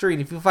on history,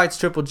 and if he fights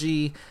Triple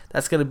G,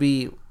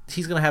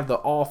 he's going to have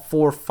all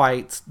four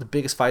fights, the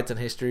biggest fights in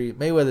history.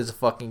 Mayweather's a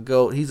fucking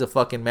GOAT. He's a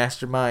fucking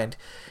mastermind.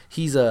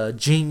 He's a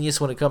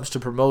genius when it comes to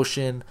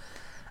promotion.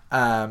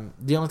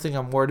 The only thing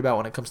I'm worried about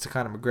when it comes to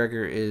Conor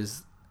McGregor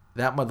is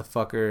that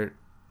motherfucker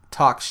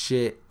talks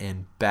shit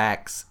and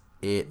backs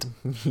it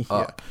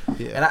up.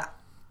 Yeah. And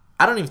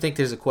I don't even think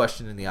there's a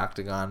question in the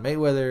octagon.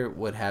 Mayweather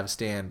would have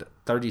stand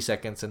 30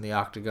 seconds in the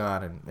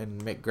octagon,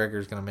 and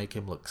McGregor's going to make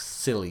him look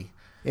silly.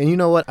 And you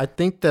know what? I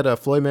think that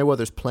Floyd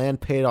Mayweather's plan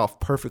paid off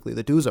perfectly.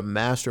 The dude's a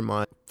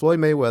mastermind. Floyd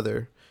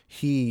Mayweather,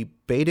 he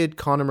baited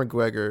Conor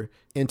McGregor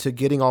into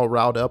getting all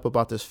riled up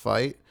about this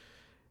fight.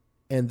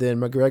 And then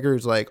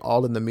McGregor's like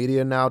all in the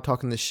media now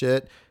talking this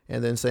shit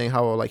and then saying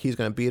how like he's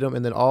going to beat him.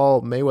 And then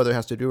all Mayweather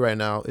has to do right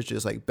now is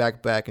just like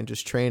back and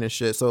just train and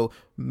shit. So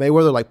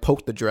Mayweather like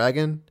poked the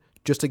dragon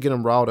just to get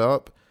him riled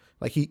up.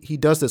 Like he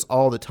does this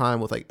all the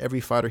time with like every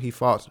fighter he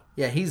fought.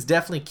 Yeah, he's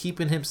definitely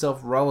keeping himself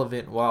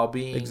relevant while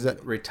being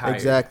retired.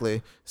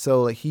 Exactly.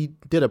 So like he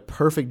did a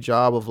perfect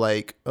job of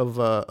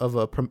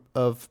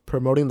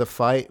promoting the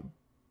fight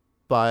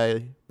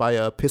by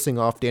pissing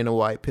off Dana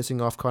White,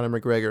 pissing off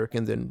Conor McGregor,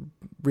 and then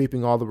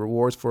reaping all the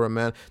rewards for him.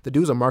 Man, the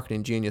dude's a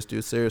marketing genius,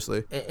 dude.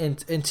 Seriously. And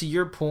to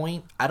your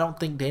point, I don't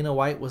think Dana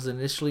White was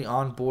initially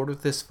on board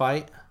with this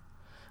fight.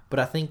 But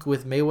I think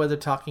with Mayweather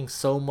talking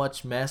so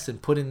much mess and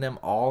putting them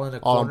all in a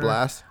corner, on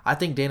blast, I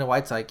think Dana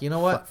White's like, you know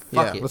what?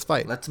 Fuck it. Let's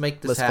fight. Let's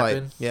make this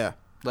happen. Fight. Yeah.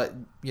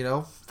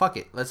 Fuck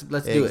it. Let's do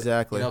it.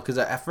 Exactly. You know, because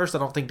at first I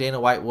don't think Dana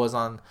White was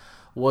on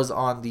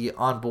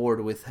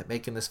board with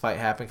making this fight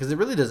happen, because it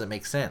really doesn't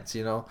make sense.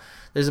 You know,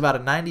 there's about a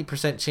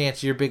 90%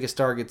 chance your biggest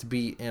star gets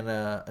beat in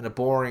a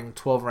boring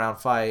 12-round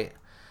fight,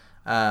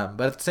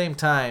 but at the same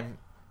time,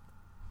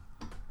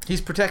 he's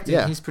protecting.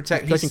 Yeah. He's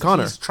protecting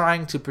Conor. He's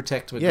trying to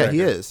protect McGregor. Yeah,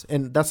 he is,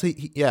 and that's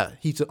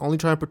he's only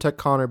trying to protect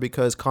Conor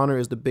because Conor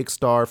is the big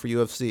star for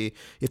UFC.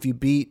 If you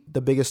beat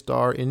the biggest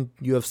star in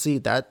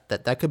UFC,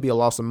 that could be a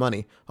loss of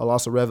money, a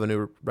loss of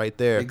revenue right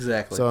there.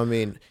 Exactly. So I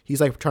mean,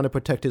 he's like trying to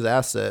protect his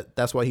asset.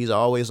 That's why he's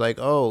always like,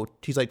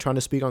 he's like trying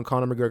to speak on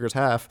Conor McGregor's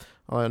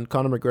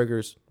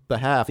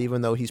behalf,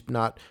 even though he's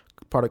not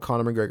part of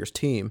Conor McGregor's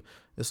team.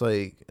 It's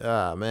like,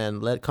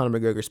 man, let Conor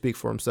McGregor speak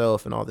for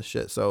himself and all this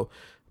shit. So.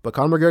 But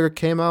Conor McGregor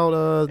came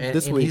out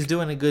this week. He's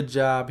doing a good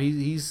job.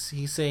 He's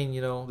saying,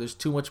 you know, there's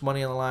too much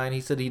money on the line. He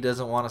said he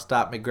doesn't want to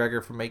stop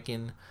McGregor from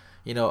making,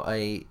 you know,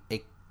 a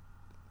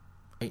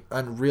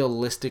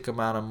unrealistic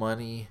amount of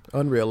money.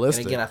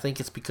 Unrealistic. And again, I think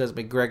it's because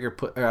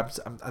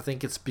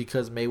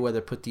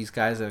Mayweather put these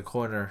guys in a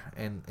corner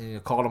and you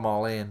know, called them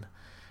all in.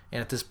 And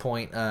at this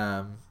point,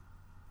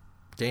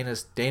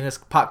 Dana's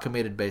pot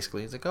committed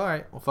basically. He's like, all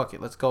right, well, fuck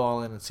it, let's go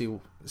all in and see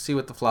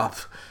what the flop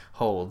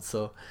holds.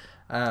 So.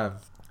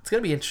 It's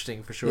going to be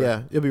interesting for sure.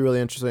 Yeah, it'll be really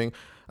interesting.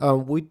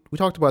 We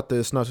talked about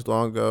this not too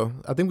long ago.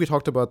 I think we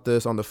talked about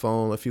this on the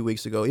phone a few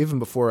weeks ago, even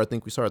before I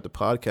think we started the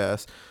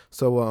podcast.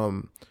 So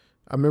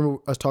I remember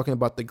us talking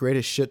about the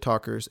greatest shit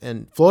talkers.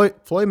 And Floyd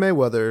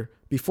Mayweather,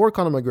 before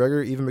Conor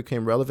McGregor even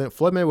became relevant,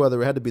 Floyd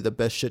Mayweather had to be the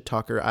best shit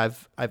talker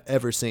I've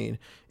ever seen.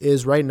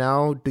 Right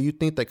now, do you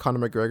think that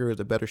Conor McGregor is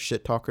a better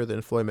shit talker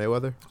than Floyd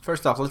Mayweather?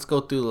 First off, let's go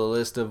through the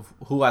list of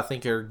who I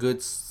think are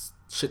good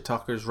shit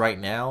talkers right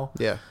now.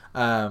 Yeah.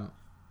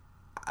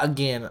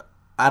 Again,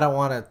 I don't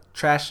want to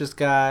trash this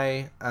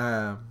guy.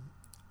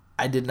 I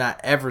I did not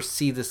ever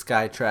see this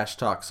guy trash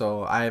talk,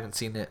 so I haven't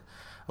seen it.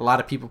 A lot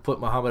of people put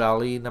Muhammad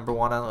Ali number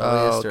 1 on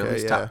the list, or at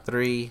least top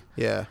 3.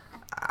 Yeah.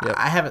 Yep.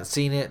 I haven't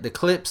seen it. The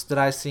clips that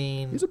I've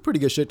seen, He's a pretty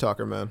good shit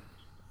talker, man.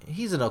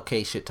 he's an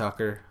okay shit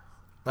talker.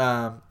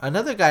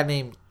 Another guy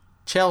named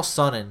Chael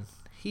Sonnen.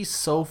 He's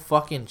so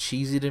fucking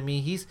cheesy to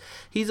me. He's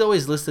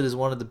always listed as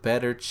one of the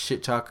better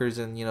shit talkers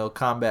in,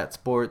 combat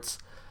sports.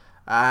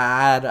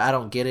 I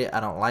don't get it. I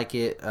don't like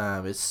it.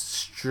 It's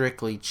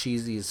strictly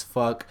cheesy as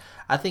fuck.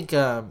 I think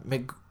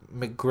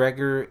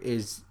McGregor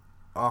is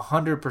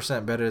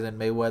 100% better than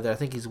Mayweather. I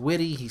think he's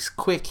witty. He's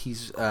quick.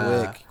 He's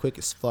quick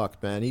as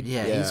fuck, man.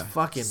 He's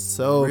fucking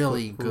so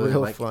really good.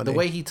 real Like funny. the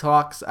way he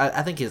talks,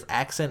 I think his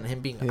accent and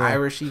him being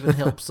Irish even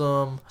helps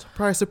him.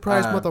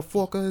 Surprise,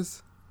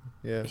 motherfuckers.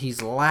 Yeah.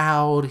 He's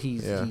loud.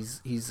 He's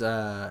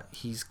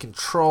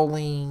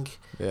controlling.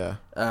 Yeah.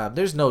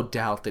 There's no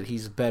doubt that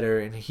he's better,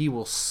 and he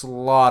will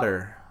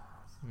slaughter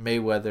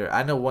Mayweather.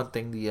 I know one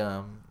thing: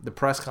 the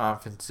press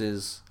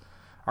conferences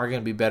are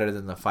going to be better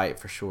than the fight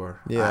for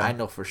sure. Yeah. I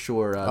know for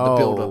sure the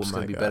build-up's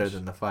going to be better gosh.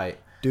 than the fight.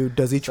 Dude,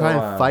 does he try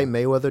and fight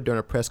Mayweather during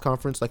a press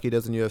conference like he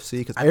does in UFC?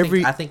 Because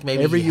I think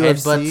maybe he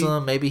headbutts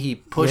him. Maybe he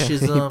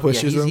pushes him.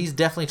 He's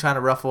definitely trying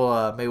to ruffle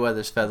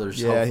Mayweather's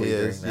feathers. Yeah, hopefully he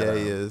is. during that,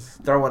 he is.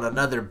 Throwing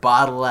another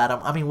bottle at him.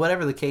 I mean,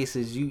 whatever the case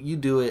is, you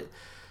do it.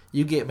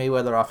 You get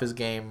Mayweather off his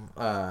game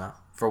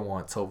for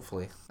once,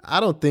 hopefully. I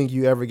don't think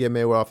you ever get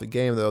Mayweather off the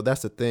game though.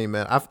 That's the thing,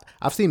 man.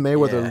 I've seen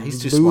Mayweather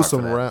he's too lose smart for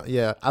some that. round.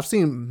 Yeah, I've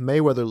seen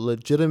Mayweather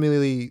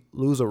legitimately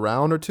lose a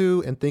round or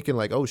two and thinking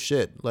like, oh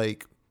shit,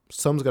 like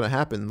something's gonna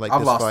happen. Like I've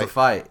this lost fight. the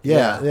fight.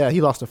 Yeah,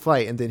 he lost a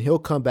fight, and then he'll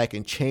come back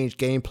and change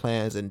game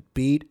plans and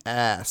beat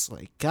ass.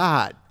 Like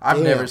God, I've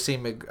damn. never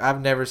seen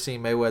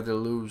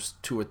Mayweather lose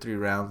 2 or 3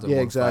 rounds in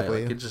one exactly.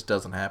 fight. Like, it just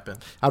doesn't happen.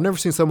 I've never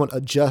seen someone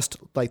adjust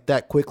like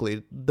that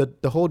quickly.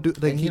 The whole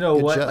dude. Like, And you know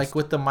what? Like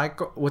with the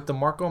Marco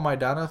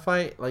Maidana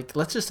fight, like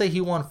let's just say he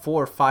won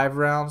 4 or 5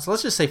 rounds.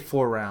 Let's just say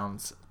 4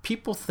 rounds.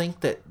 People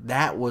think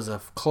that was a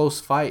close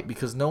fight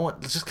because no one.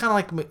 It's just kind of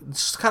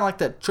like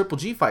that Triple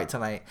G fight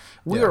tonight.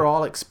 We were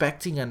all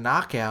expecting a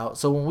knockout,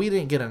 so when we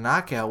didn't get a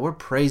knockout, we're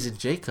praising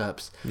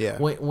Jacobs. Yeah.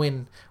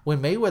 When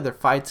Mayweather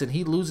fights and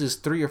he loses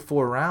 3 or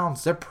 4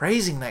 rounds, they're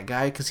praising that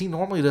guy because he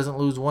normally doesn't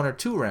lose 1 or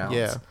 2 rounds.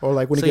 Yeah. Or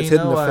like when So he gets you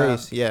hit in know, the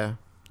face. Yeah.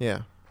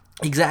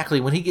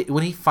 Exactly. When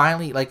he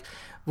finally, like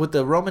with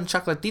the Roman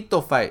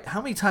Chocolatito fight,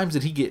 how many times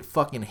did he get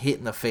fucking hit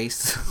in the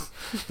face?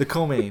 The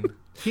co-main.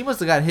 He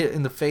must have got hit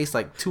in the face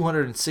like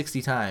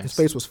 260 times. His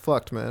face was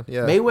fucked, man.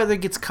 Yeah.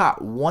 Mayweather gets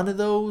caught one of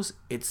those,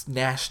 it's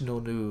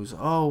national news.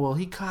 Oh, well,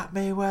 he caught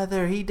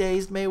Mayweather. He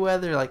dazed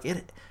Mayweather. Like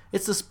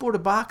it's the sport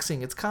of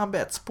boxing. It's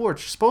combat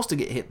sports. You're supposed to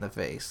get hit in the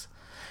face.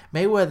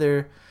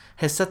 Mayweather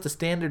has set the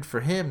standard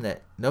for him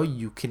that, no,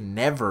 you can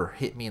never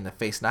hit me in the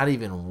face, not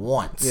even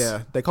once.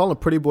 Yeah, they call him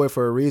Pretty Boy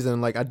for a reason.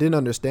 Like, I didn't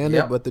understand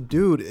it, but the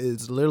dude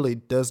is literally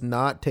does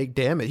not take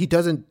damage. He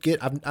doesn't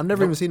get. I've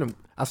never even seen him.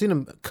 I've seen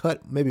him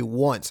cut maybe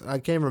once. I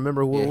can't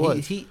remember who it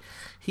was.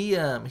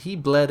 He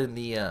bled in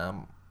the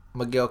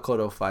Miguel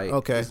Cotto fight.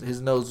 Okay,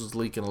 his nose was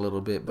leaking a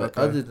little bit, but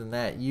other than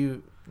that,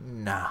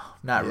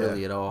 not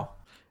really at all.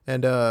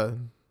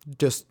 And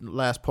just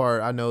last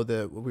part, I know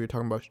that we were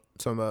talking about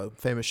some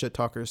famous shit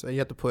talkers, and you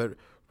have to put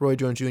Roy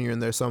Jones Jr. in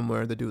there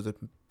somewhere. The dude's a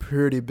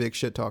pretty big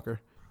shit talker.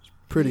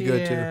 Pretty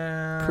good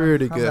too.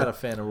 Pretty good. I'm not a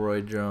fan of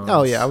Roy Jones.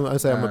 Oh yeah,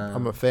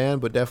 I'm a fan,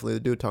 but definitely the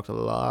dude talks a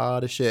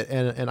lot of shit.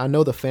 And I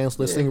know the fans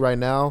listening right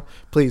now.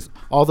 Please,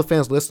 all the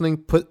fans listening,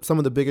 put some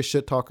of the biggest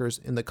shit talkers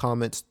in the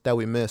comments that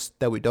we missed,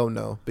 that we don't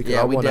know, because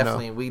I want to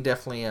know. We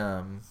definitely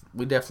are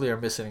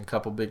missing a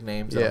couple big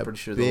names. That I'm pretty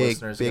sure the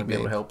listeners are gonna be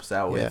able to help us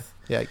out with.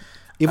 Yeah,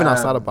 even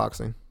outside of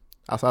boxing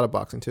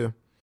too.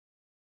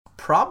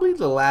 Probably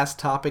the last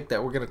topic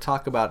that we're gonna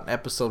talk about in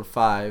episode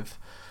 5.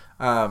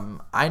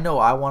 I know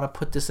I want to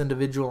put this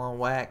individual on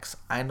wax.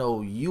 I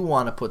know you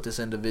want to put this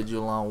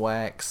individual on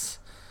wax.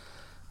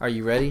 Are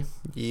you ready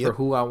for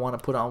who I want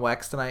to put on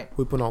wax tonight?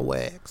 We put on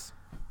wax.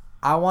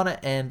 I want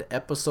to end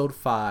episode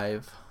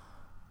 5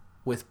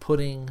 with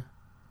putting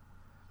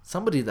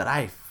somebody that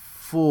I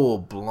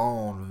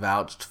full-blown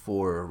vouched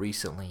for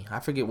recently. I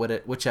forget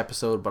which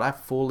episode, but I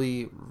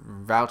fully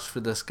vouched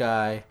for this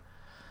guy.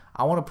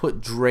 I want to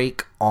put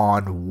Drake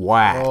on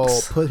wax.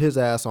 Oh, put his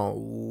ass on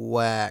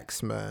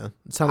wax, man.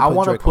 I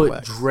want to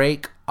put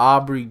Drake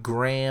Aubrey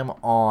Graham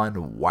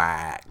on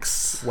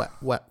wax.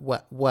 Wax.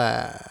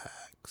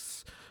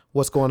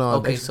 What's going on?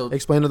 Okay, so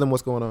explain to them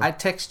what's going on. I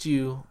text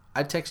you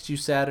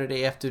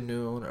Saturday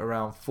afternoon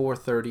around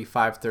 4:30,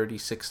 5:30,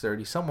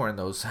 6:30, somewhere in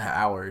those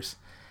hours.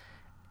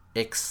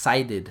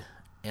 Excited,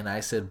 and I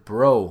said,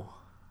 "Bro,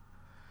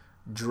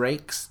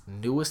 Drake's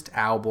newest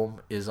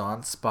album is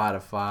on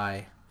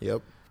Spotify."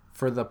 Yep.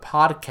 For the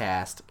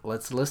podcast,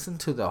 let's listen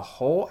to the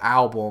whole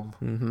album.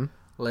 Mm-hmm.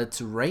 Let's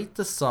rate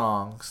the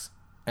songs,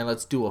 and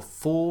let's do a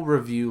full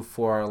review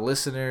for our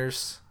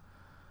listeners.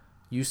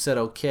 You said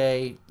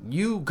okay.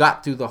 You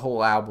got through the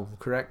whole album,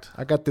 correct?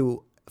 I got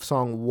through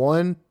song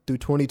 1 through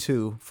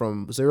 22,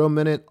 from 0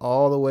 minute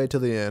all the way to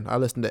the end. I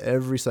listened to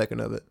every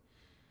second of it.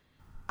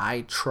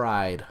 I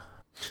tried.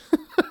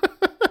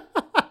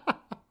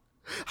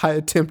 I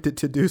attempted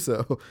to do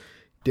so.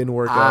 Didn't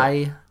work out.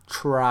 I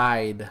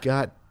tried.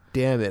 God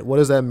damn it. What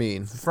does that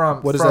mean?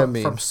 What does that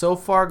mean? From So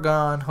Far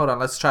Gone. Hold on,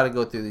 let's try to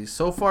go through these.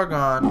 So Far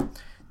Gone,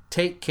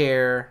 Take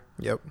Care.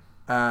 Yep.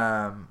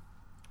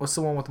 What's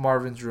the one with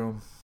Marvin's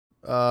Room?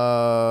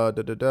 Was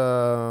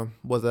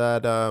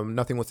that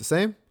Nothing Was the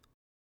Same?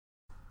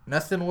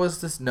 Nothing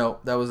Was this. No,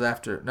 that was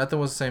after. Nothing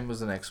Was the Same was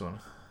the next one.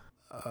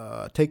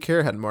 Take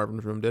Care had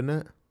Marvin's Room, didn't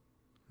it?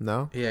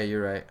 No? Yeah,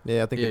 you're right.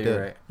 Yeah, I think it did.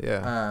 You're right.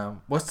 Yeah.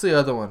 What's the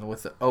other one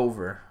with the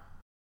Over?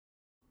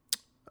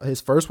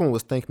 His first one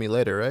was Thank Me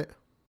Later, right?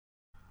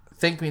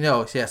 Thank Me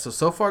No. Yeah,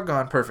 So Far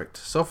Gone, perfect.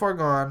 So Far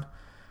Gone,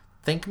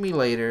 Thank Me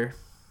Later,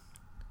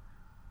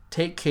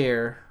 Take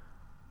Care,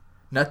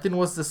 Nothing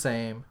Was the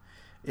Same,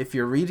 If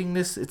You're Reading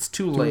This, It's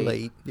Too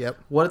Late. Yep.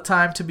 What a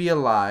Time to Be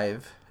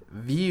Alive,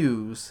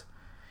 Views,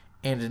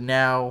 and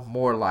Now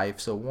More Life.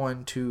 So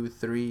 1, 2,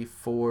 3,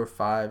 4,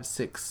 5,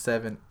 6,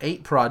 7,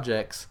 8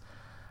 projects.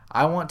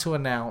 I want to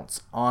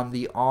announce on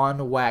the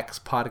On Wax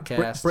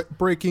podcast.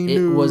 Breaking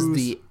news. It was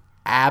the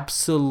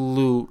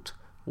absolute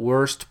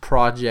worst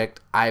project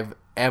I've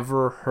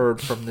ever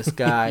heard from this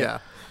guy. Yeah.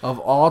 Of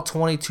all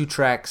 22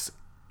 tracks,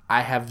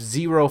 I have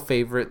 0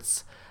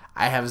 favorites.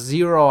 I have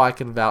 0 I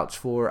can vouch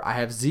for. I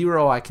have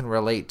 0 I can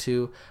relate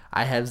to.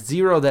 I have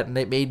 0 that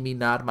made me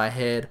nod my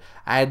head.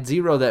 I had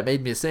 0 that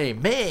made me say,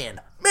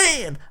 man,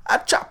 I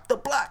chopped the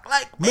block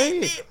like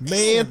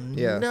man.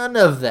 Yeah. None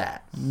of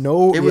that.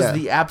 No. It was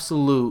the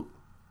absolute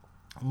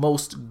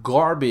most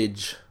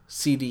garbage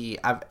CD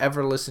I've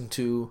ever listened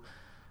to,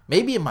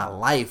 maybe in my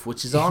life,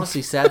 which is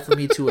honestly sad for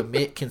me to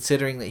admit,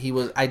 considering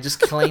that I just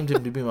claimed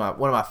him to be one of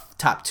my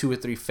top 2 or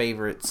 3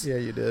 favorites. Yeah,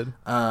 you did.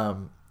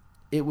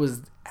 It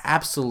was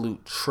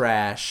absolute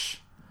trash.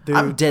 Dude.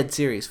 I'm dead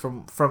serious.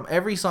 From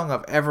every song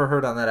I've ever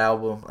heard on that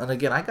album, and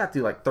again, I got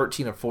through like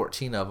 13 or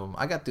 14 of them.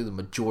 I got through the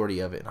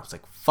majority of it, and I was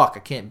like, fuck, I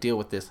can't deal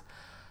with this.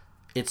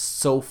 It's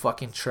so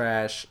fucking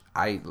trash.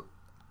 I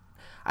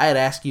had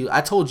asked you,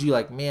 I told you,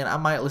 like, man, I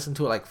might listen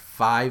to it like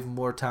 5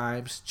 more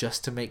times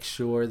just to make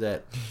sure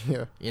that,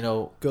 yeah.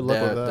 Good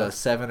luck with that. The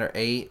 7 or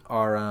 8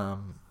 are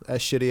as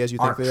shitty as you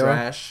think they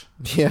trash.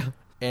 Are. Yeah.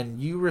 And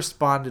you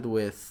responded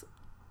with,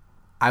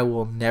 I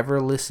will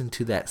never listen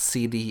to that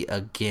CD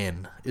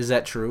again. Is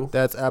that true?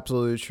 That's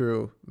absolutely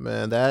true,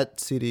 man. That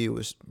CD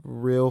was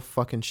real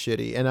fucking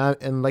shitty.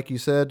 And like you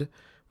said,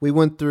 I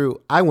went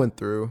through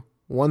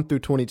 1 through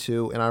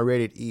 22, and I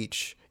rated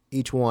each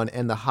one.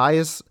 And the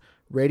highest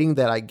rating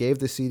that I gave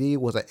the CD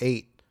was an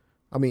 8.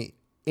 I mean,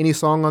 any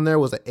song on there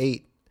was an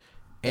 8.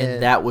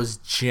 And that was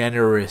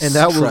generous. And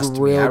that was Trust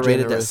real me, I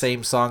rated generous. that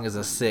same song as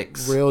a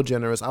 6. Real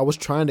generous. I was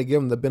trying to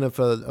give him the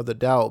benefit of the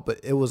doubt, but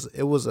it was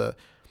a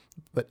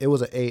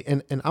 8.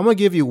 And I'm gonna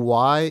give you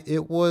why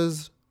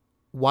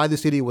the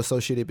CD was so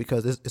shitty,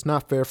 because it's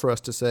not fair for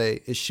us to say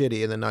it's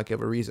shitty and then not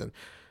give a reason.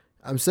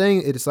 I'm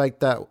saying it's like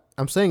that.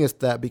 I'm saying it's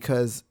that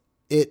because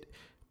it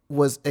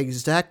was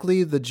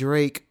exactly the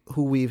Drake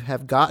who we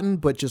have gotten,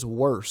 but just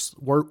worse.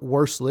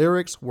 Worse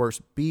lyrics,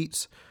 worse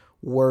beats,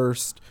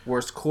 worse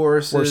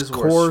choruses,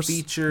 worse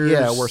features.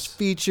 Yeah, worse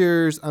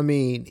features. I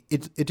mean,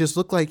 it just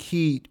looked like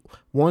he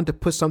wanted to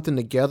put something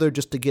together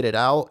just to get it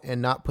out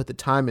and not put the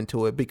time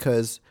into it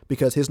because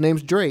his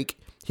name's Drake,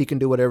 he can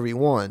do whatever he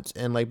wants.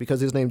 And like, because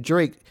his name's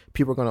Drake,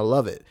 people are going to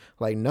love it.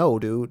 Like, no,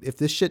 dude, if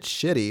this shit's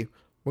shitty,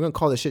 we're going to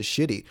call this shit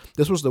shitty.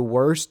 This was the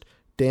worst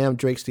damn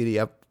Drake CD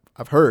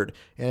I've heard.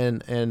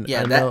 And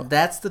yeah,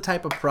 that's the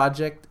type of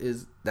project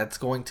that's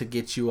going to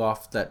get you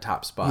off that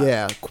top spot.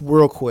 Yeah,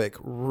 real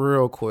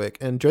quick.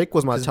 And Drake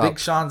was my top. Big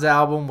Sean's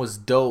album was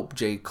dope.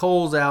 J.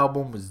 Cole's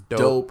album was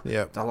dope.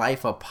 Yep. The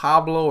Life of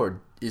Pablo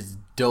is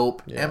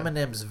dope. Yeah.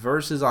 Eminem's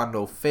verses on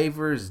No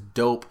Favor is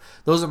dope.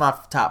 Those are my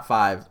top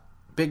 5.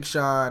 Big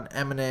Sean,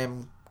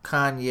 Eminem,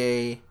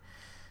 Kanye.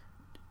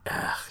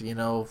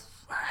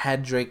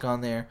 Had Drake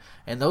on there,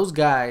 and those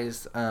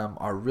guys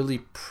are really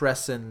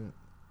pressing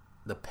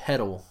the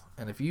pedal.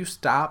 And if you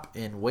stop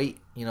and wait,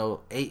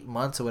 8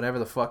 months or whatever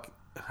the fuck,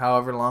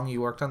 however long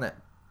you worked on that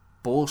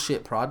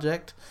bullshit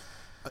project,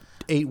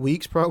 8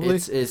 weeks probably.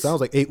 It sounds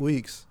like 8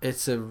 weeks.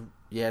 It's a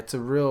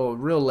real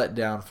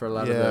letdown for a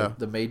lot of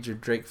the major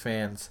Drake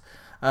fans.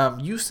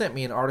 You sent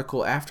me an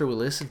article after we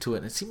listened to it,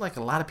 and it seemed like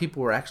a lot of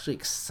people were actually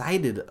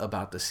excited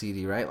about the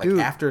CD, right? Like, dude,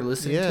 after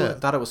listening to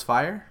it, thought it was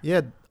fire.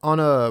 Yeah,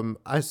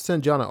 I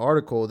sent John an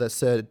article that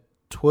said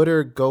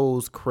Twitter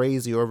goes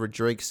crazy over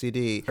Drake's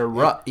CD.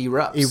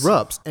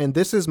 Erupts. And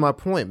this is my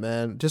point,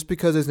 man. Just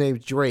because his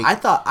name's Drake. I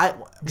thought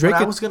when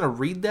I was going to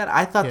read that,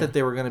 I thought that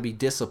they were going to be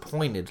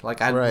disappointed.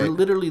 Like, I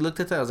literally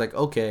looked at that. I was like,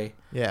 okay.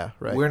 Yeah,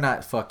 right. We're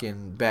not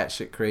fucking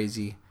batshit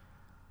crazy.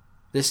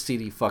 This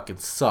CD fucking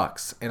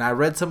sucks. And I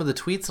read some of the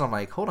tweets, and I'm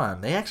like, hold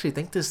on. They actually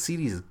think this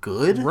CD is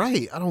good?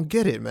 Right. I don't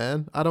get it,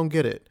 man. I don't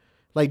get it.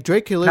 Like,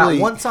 Drake can literally...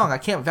 Not one song. I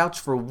can't vouch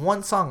for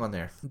one song on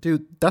there.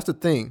 Dude, that's the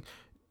thing.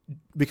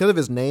 Because of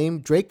his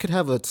name, Drake could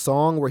have a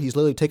song where he's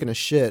literally taking a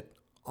shit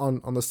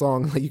on the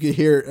song. Like, you could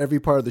hear every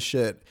part of the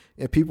shit,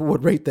 and people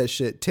would rate that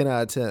shit 10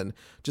 out of 10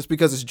 just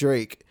because it's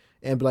Drake.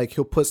 and like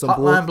he'll put some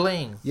Hotline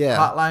Bling. Yeah.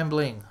 Hotline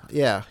Bling.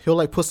 Yeah, he'll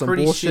like put some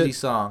Pretty bullshit. shitty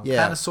song.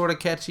 Yeah. Kind of sort of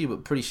catchy,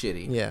 but pretty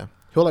shitty. Yeah,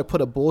 he'll like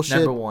put a bullshit.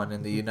 Number one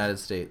in the United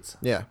States.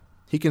 Yeah.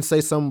 He can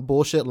say some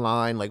bullshit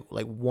line, like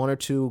one or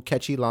two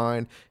catchy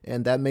line,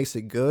 and that makes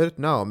it good.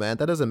 No, man,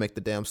 that doesn't make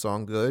the damn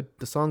song good.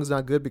 The song is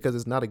not good because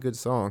it's not a good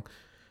song.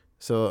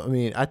 So, I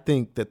mean, I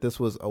think that this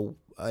was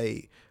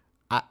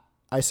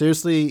I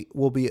seriously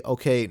will be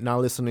okay now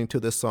listening to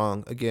this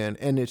song again.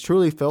 And it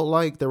truly felt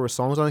like there were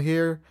songs on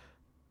here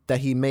that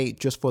he made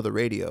just for the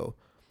radio.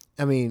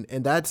 I mean,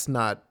 and that's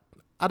not,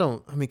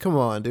 come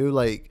on, dude.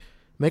 Like,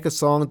 make a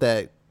song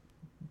that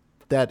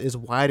is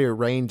wider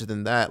range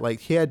than that.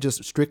 Like, he had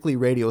just strictly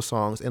radio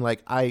songs. And,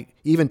 like, I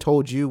even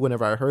told you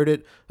whenever I heard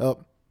it,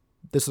 oh,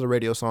 this is a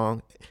radio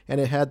song. And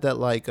it had that,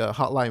 like,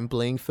 Hotline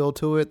Bling feel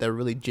to it, that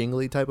really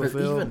jingly type of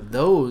feel.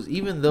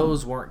 Even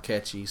those weren't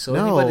catchy. So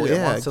anybody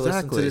that wants to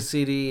listen to the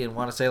CD and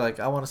want to say,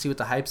 like, I want to see what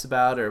the hype's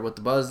about or what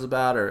the buzz is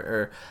about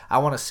or I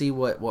want to see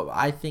what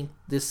I think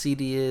this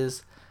CD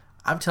is,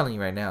 I'm telling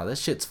you right now, this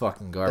shit's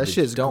fucking garbage. That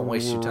shit's Don't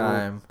waste your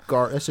time.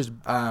 That's just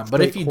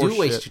but if you do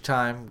waste your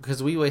time,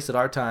 because we wasted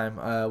our time,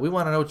 we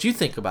want to know what you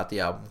think about the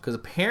album. Because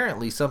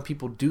apparently some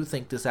people do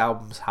think this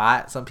album's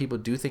hot. Some people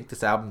do think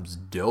this album's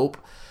dope.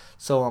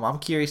 So I'm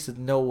curious to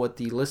know what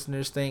the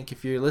listeners think.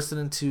 If you're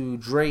listening to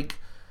Drake,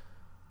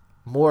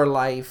 More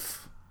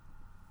Life,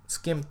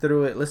 skim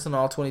through it, listen to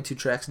all 22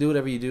 tracks, do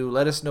whatever you do.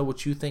 Let us know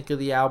what you think of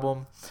the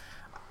album.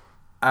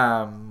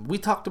 We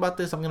talked about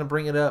this. I'm going to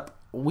bring it up.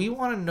 We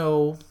want to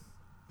know,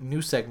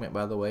 new segment,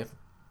 by the way,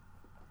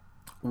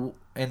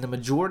 and the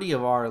majority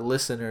of our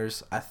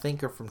listeners, I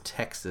think, are from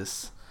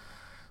Texas.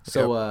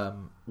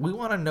 So we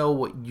want to know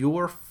what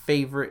your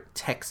favorite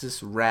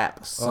Texas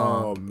rap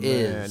song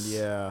is.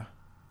 Yeah.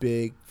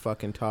 Big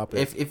fucking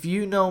topic. If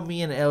you know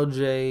me and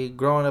LJ,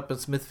 growing up in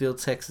Smithville,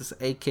 Texas,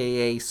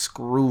 a.k.a.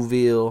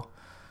 Screwville,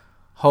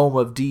 home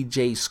of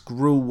DJ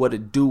Screw, what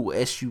it do,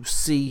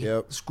 SUC,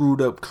 Yep.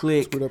 Screwed Up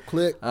Click. Screwed Up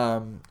Click.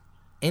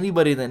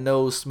 Anybody that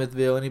knows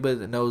Smithville, anybody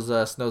that knows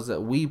us, knows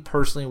that we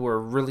personally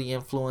were really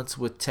influenced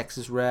with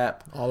Texas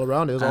rap. All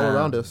around it. It was all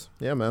around us.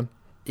 Yeah, man.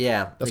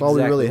 Yeah, that's all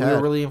we really had. We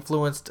were really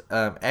influenced.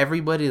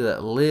 Everybody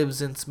that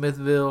lives in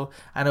Smithville,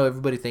 I know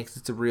everybody thinks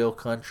it's a real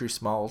country,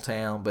 small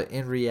town, but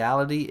in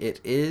reality,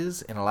 it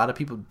is, and a lot of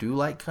people do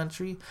like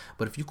country.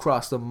 But if you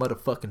cross the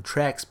motherfucking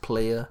tracks,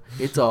 player,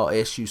 it's all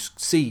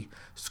SUC,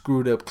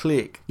 Screwed Up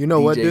Click. You know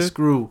DJ what, dude?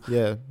 Screw.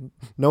 Yeah.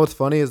 No, what's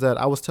funny is that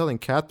I was telling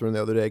Catherine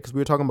the other day, because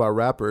we were talking about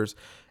rappers,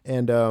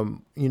 and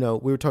we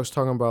were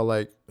talking about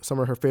like some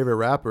of her favorite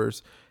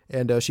rappers.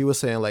 And she was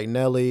saying like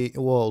Nelly.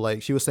 Well,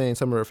 like she was saying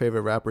some of her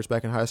favorite rappers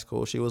back in high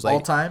school. She was like all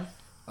time.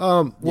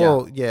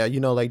 Yeah,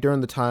 like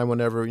during the time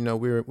whenever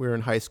we were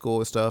in high school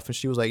and stuff. And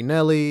she was like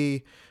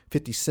Nelly,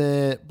 50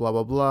 Cent, blah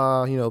blah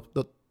blah.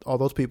 All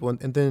those people.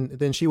 And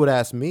then she would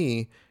ask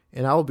me,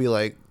 and I would be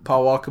like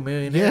Paul Walker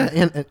Millionaire.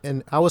 Yeah,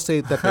 and I would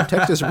say that the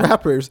Texas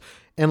rappers.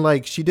 And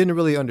like she didn't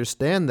really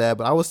understand that,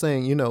 but I was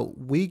saying,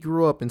 we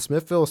grew up in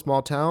Smithville, a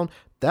small town.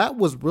 That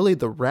was really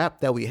the rap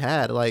that we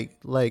had. Like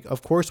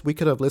of course we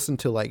could have listened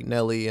to like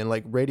Nelly and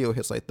like radio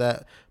hits like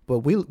that, but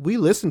we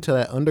listened to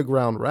that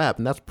underground rap,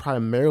 and that's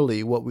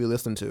primarily what we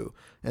listened to,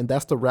 and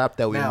that's the rap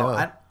that we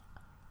know.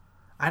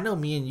 I know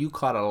me and you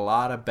caught a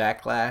lot of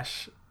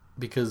backlash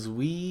because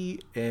we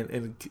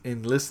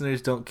and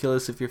listeners, don't kill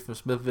us if you're from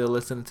Smithville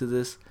listening to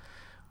this.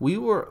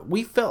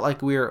 We felt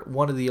like we were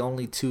one of the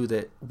only two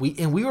that we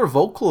were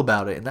vocal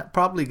about it, and that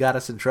probably got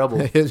us in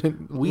trouble.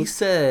 We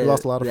said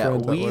lost a lot of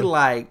friends that we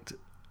liked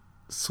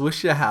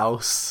Swisher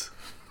House,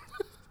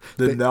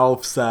 the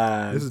North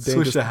Side,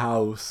 Swisher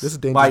House, this is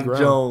dangerous Mike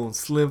ground. Jones,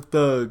 Slim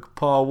Thug,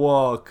 Paul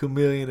Wall,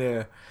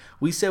 Chamillionaire.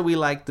 We said we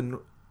liked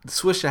the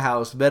Swisher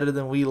House better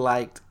than we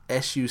liked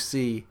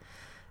SUC,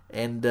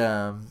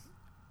 and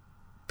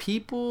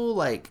people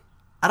like,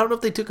 I don't know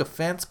if they took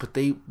offense, but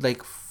they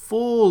like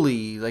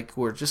fully like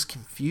were just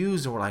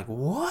confused and were like,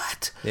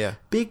 what? Yeah.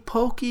 Big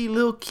Pokey,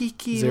 Lil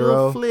Kiki,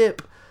 Zero. Lil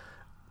Flip,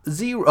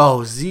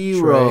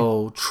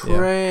 Zero,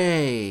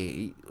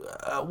 Trey.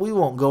 We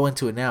won't go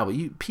into it now,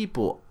 but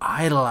people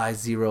idolize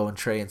Zero and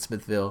Trey in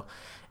Smithville.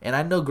 And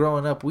I know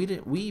growing up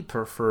we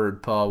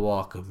preferred Paul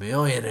Walker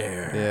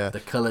Millionaire. Yeah. The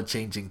color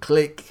changing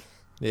click.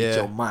 Yeah. Get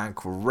your mind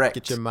correct.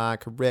 Get your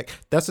mind correct.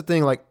 That's the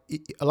thing. Like,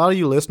 a lot of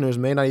you listeners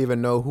may not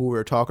even know who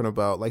we're talking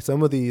about. Like,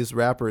 some of these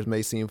rappers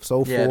may seem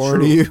so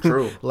foreign to you.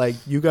 True. Like,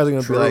 you guys are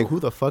going to be like,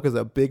 who the fuck is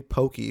a Big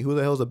Pokey? Who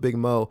the hell is a Big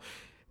Mo?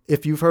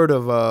 If you've heard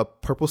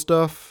of Purple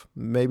Stuff,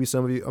 maybe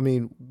some of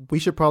you, we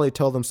should probably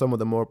tell them some of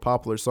the more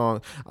popular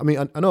songs. I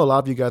know a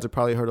lot of you guys have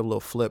probably heard of Lil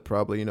Flip,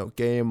 probably,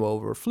 Game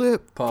Over,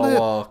 Flip, Paul Flip,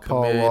 Wall,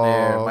 Paul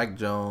Millionaire, Wall, Mike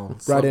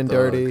Jones, Right Slim and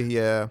Thug. Dirty,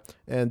 yeah.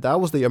 And that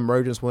was the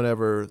emergence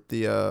whenever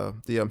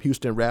the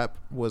Houston rap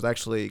was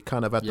actually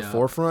kind of at the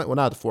forefront. Well,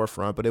 not at the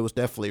forefront, but it was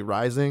definitely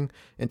rising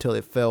until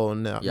it fell,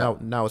 and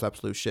now it's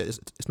absolute shit.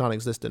 It's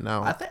non-existent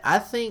now. I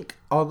think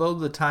although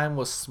the time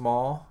was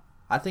small,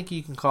 I think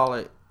you can call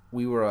it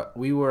we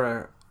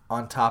were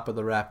on top of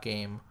the rap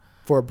game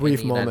for a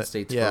brief in the moment. United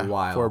States for a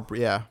while.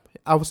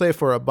 I would say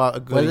for about a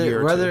good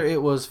year or whether two.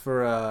 it was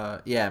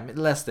for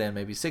less than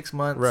maybe 6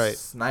 months, Right.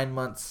 9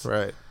 months.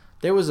 Right.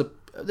 There was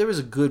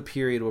a good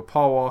period where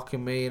Paul Walker,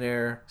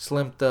 Millionaire,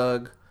 Slim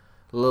Thug,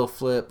 Lil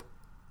Flip,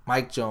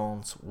 Mike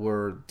Jones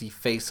were the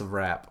face of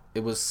rap.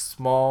 It was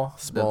small.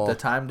 The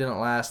time didn't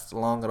last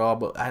long at all,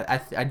 but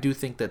I do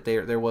think that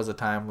there was a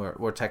time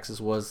where Texas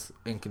was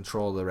in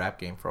control of the rap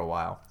game for a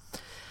while.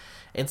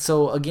 And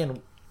so again,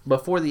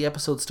 before the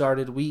episode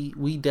started,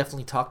 we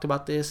definitely talked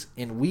about this,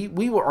 and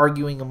we were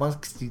arguing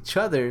amongst each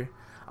other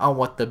on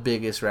what the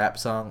biggest rap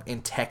song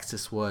in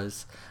Texas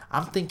was.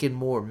 I'm thinking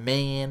more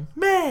man,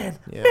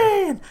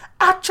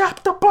 I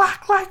chopped the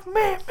block like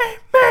man.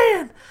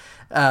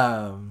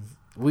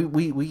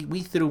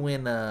 We threw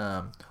in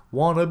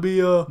wanna be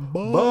a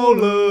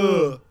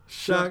baller,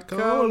 shot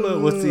caller.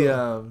 What's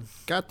the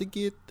Got to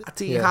get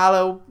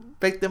Hollow,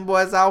 break them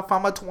boys off.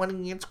 I'm a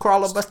 20-inch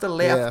crawler, bust the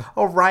left Yeah.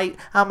 or right.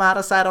 I'm out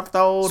of sight, I'm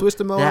throwed. Switch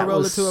the That Motorola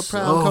was to a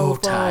prime so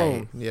code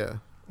tight. phone. Yeah.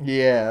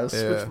 Yeah,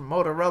 switch from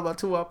Motorola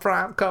to a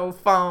prime code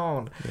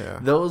phone. Yeah.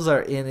 Those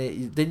are in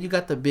it. Then you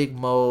got the Big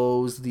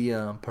Mo's,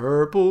 the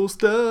purple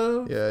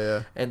stuff.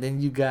 Yeah. And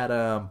then you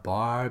got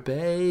Bar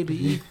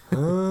Baby.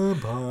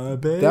 Bar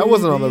Baby. That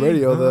wasn't on the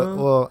radio though.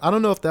 Well, I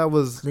don't know if that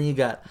was. Then you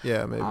got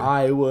Maybe.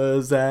 I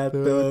was at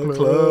the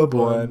club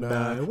one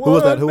night. Who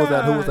was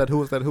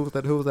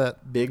that?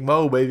 Big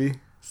Mo, baby.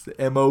 It's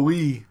the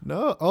MOE.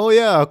 No. Oh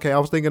yeah. Okay. I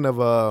was thinking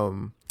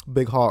of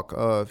Big Hawk.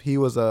 He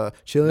was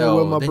chilling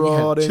with my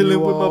broad. Chilling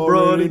with my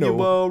broad, and you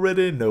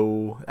already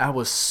know. That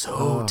was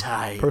so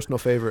tight. Personal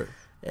favorite.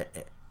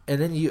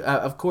 And then you,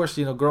 of course,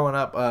 growing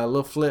up,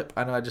 Lil Flip.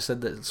 I know I just said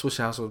that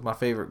Swishahouse was my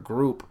favorite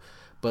group,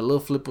 but Lil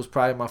Flip was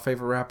probably my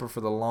favorite rapper for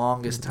the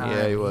longest time.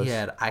 Yeah, he was. He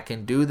had I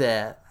Can Do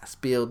That. I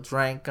spilled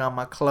drink on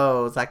my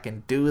clothes. I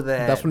can do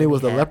that. That's when he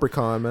was the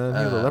leprechaun, man.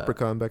 He was a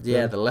leprechaun back then.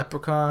 Yeah, the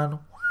leprechaun.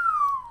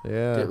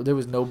 Yeah. There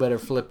was no better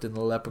flip than the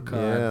leprechaun.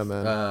 Yeah,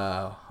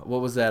 man. What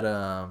was that?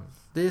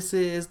 This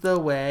is the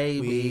way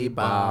we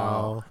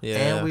ball. Yeah.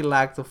 And we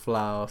like to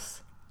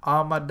floss.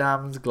 All my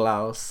diamonds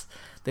gloss.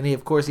 Then he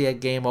had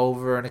Game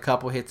Over and a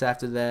couple hits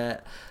after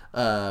that.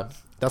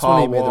 That's Paul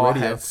when he made the Wall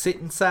radio. had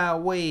Sitting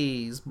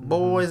Sideways,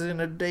 Boys in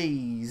the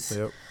Days.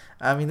 Yep.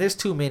 I mean, there's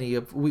too many.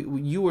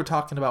 You were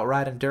talking about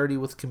Riding Dirty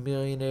with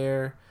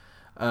Chameleonaire.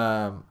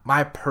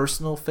 My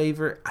personal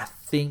favorite, I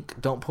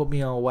think, don't put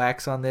me on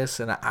wax on this,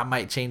 and I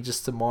might change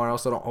this tomorrow,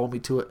 so don't hold me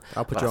to it.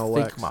 I'll put but you on I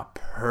wax. think my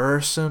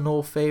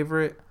personal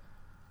favorite,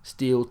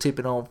 still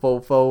tipping on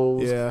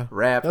fofos, Yeah,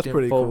 wrapped that's in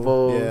pretty cool.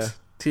 fofos, Yeah.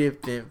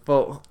 tipped in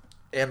fofos,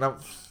 and I'm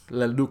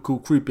like, look who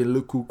creeping,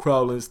 look who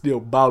crawling,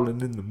 still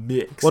balling in the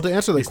mix. Well, to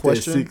answer the it's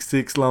question, that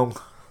 6'6" long.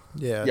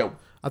 Yeah. Yo.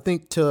 I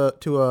think to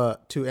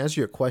answer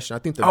your question, I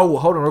think the Oh,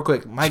 hold on real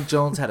quick. Mike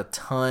Jones had a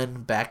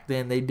ton back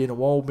then. They didn't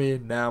want me.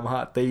 Now I'm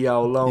hot. They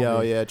all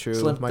on me. yeah, true.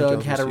 Slim Mike Thug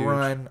Jones had a was huge.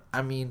 run.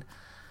 I mean,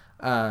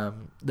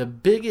 the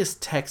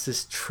biggest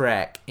Texas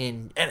track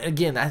and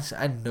again,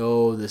 I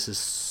know this is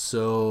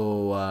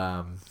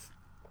so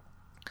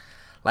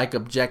like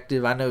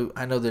objective. I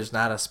know there's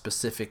not a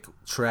specific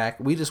track.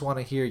 We just want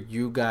to hear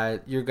your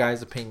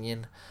guys'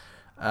 opinion.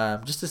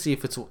 Just to see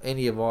if it's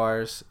any of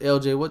ours.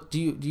 LJ, what do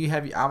you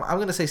have? I'm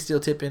gonna say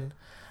Still Tipping.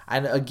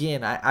 And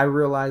again, I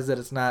realize that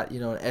it's not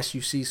an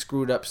SUC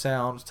screwed up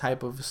sound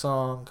type of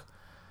song,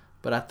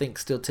 but I think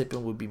Still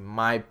Tipping would be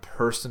my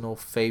personal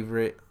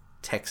favorite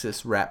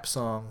Texas rap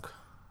song.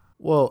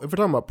 Well, if we're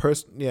talking about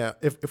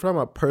if we're talking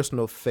about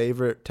personal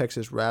favorite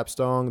Texas rap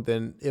song,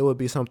 then it would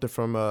be something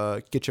from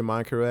Get Your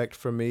Mind Correct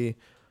for me.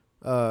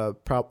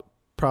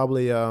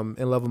 Probably In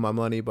Love With My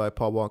Money by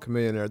Paul Walker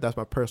Millionaire. That's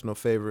my personal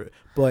favorite.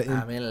 But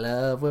I'm in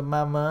love with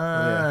my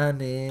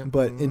money.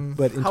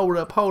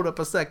 Yeah. Hold up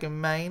a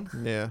second, man.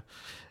 Yeah.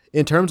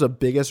 In terms of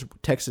biggest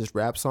Texas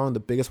rap song,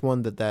 the biggest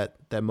one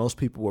that most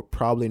people will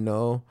probably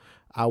know,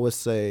 I would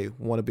say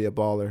 "Wanna Be a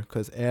Baller"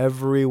 because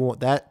everyone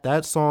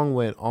that song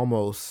went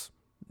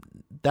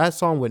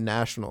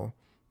national.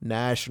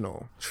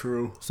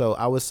 True. So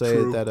I would say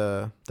True.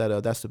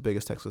 that that's the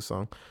biggest Texas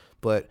song,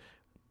 but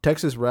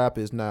Texas rap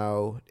is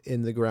now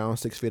in the ground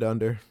 6 feet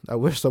under. I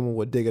wish someone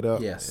would dig it up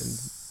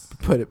Yes.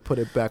 and put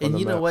it back on And the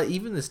you know map. what?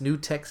 Even this new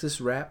Texas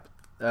rap,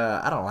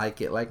 I don't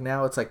like it. Like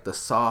now it's like the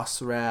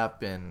Sauce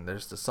rap and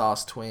there's the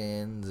Sauce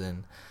Twins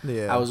and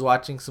Yeah. I was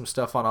watching some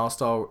stuff on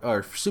All-Star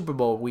or Super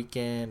Bowl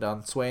weekend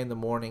on Sway in the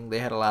Morning. They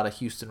had a lot of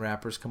Houston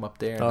rappers come up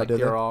there and like did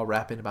they're they? all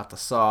rapping about the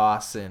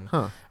sauce and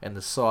Huh. and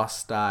the sauce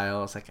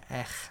style. It's like,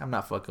 I'm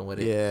not fucking with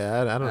it.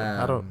 Yeah, I don't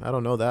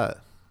know that.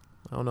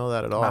 I don't know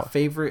that at all. My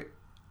favorite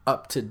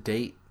up to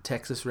date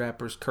Texas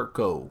rappers,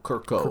 Kirko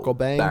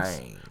Bangs?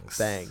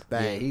 Bangs.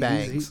 Bang, Yeah,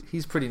 Bangs.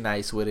 he's pretty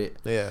nice with it.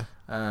 Yeah.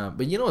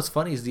 But you know what's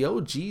funny is the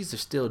OGs are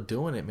still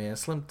doing it, man.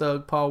 Slim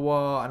Thug, Paul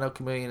Wall. I know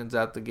Chameleon's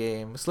out the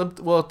game.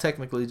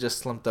 Technically just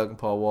Slim Thug and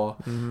Paul Wall.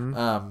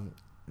 Mm-hmm.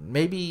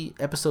 Maybe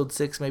episode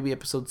 6, maybe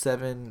episode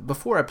 7,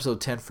 before episode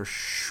 10 for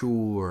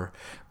sure.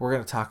 We're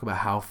gonna talk about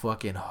how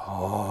fucking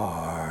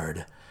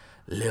hard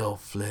Lil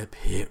Flip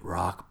hit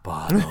rock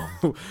bottom.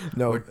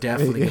 No, We're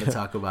definitely gonna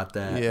talk about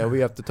that. Yeah, we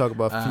have to talk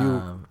about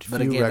few.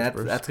 But again,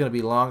 that's gonna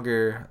be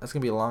longer. That's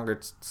gonna be a longer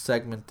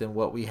segment than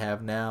what we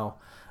have now.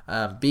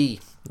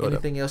 B,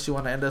 anything else you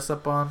want to end us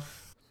up on?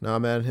 No,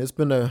 man, it's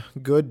been a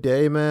good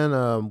day,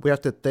 man. We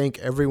have to thank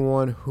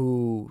everyone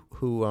who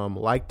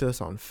liked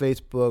us on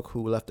Facebook,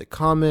 who left a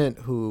comment,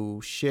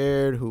 who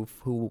shared,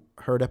 who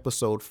heard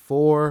episode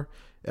 4.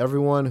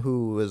 Everyone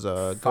who is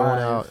going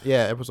out,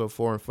 episode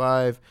 4 and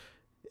 5.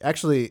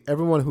 Actually,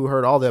 everyone who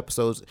heard all the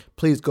episodes,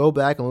 please go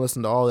back and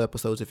listen to all the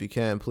episodes if you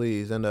can,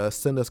 please, and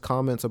send us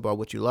comments about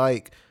what you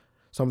like.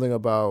 Something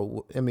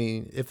about,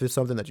 if it's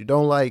something that you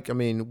don't like,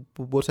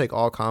 we'll take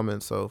all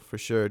comments. So for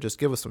sure, just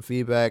give us some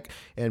feedback.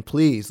 And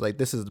please,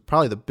 this is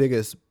probably the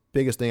biggest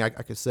thing I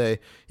could say.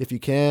 If you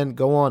can,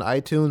 go on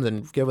iTunes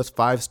and give us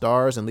 5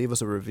 stars and leave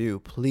us a review.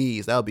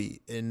 Please, that would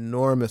be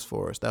enormous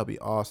for us. That would be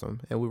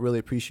awesome. And we really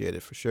appreciate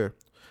it for sure.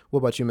 What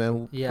about you,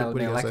 man? Yeah,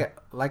 man,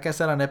 like I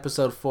said on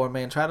episode 4,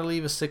 man, try to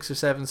leave us 6 or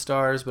 7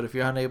 stars. But if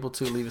you're unable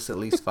to, leave us at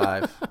least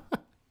 5.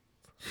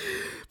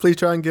 Please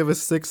try and give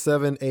us 6,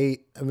 7,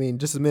 8.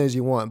 Just as many as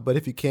you want. But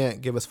if you can't,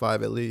 give us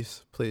 5 at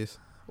least, please.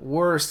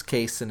 Worst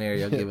case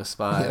scenario, give us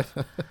 5.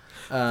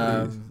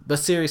 But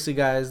seriously,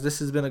 guys, this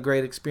has been a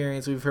great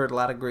experience. We've heard a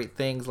lot of great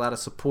things, a lot of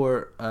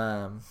support.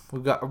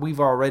 We've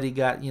already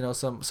got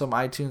some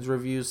iTunes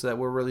reviews that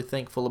we're really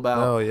thankful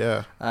about. Oh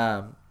yeah.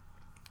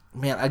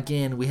 Man,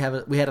 again, we had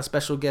a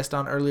special guest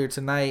on earlier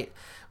tonight.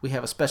 We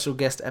have a special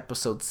guest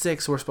episode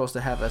 6. We're supposed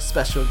to have a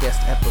special guest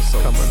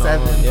episode coming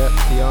 7. On. Yep,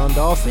 Dion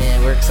Dawson.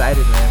 Man, we're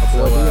excited, man.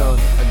 So,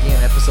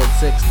 again, episode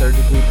 6, Third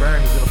Degree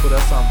Burn. He's going to put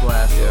us on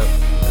blast. Yep.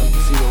 So you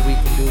can see what we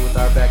can do with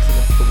our backs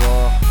against the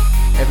wall.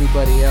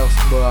 Everybody else,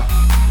 bro,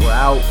 we're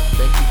out.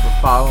 Thank you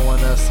for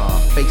following us on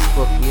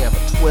Facebook. We have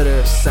a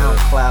Twitter,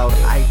 SoundCloud,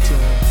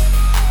 iTunes.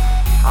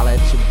 Holla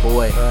at your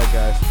boy. All right,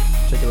 guys.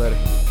 Check you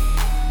later.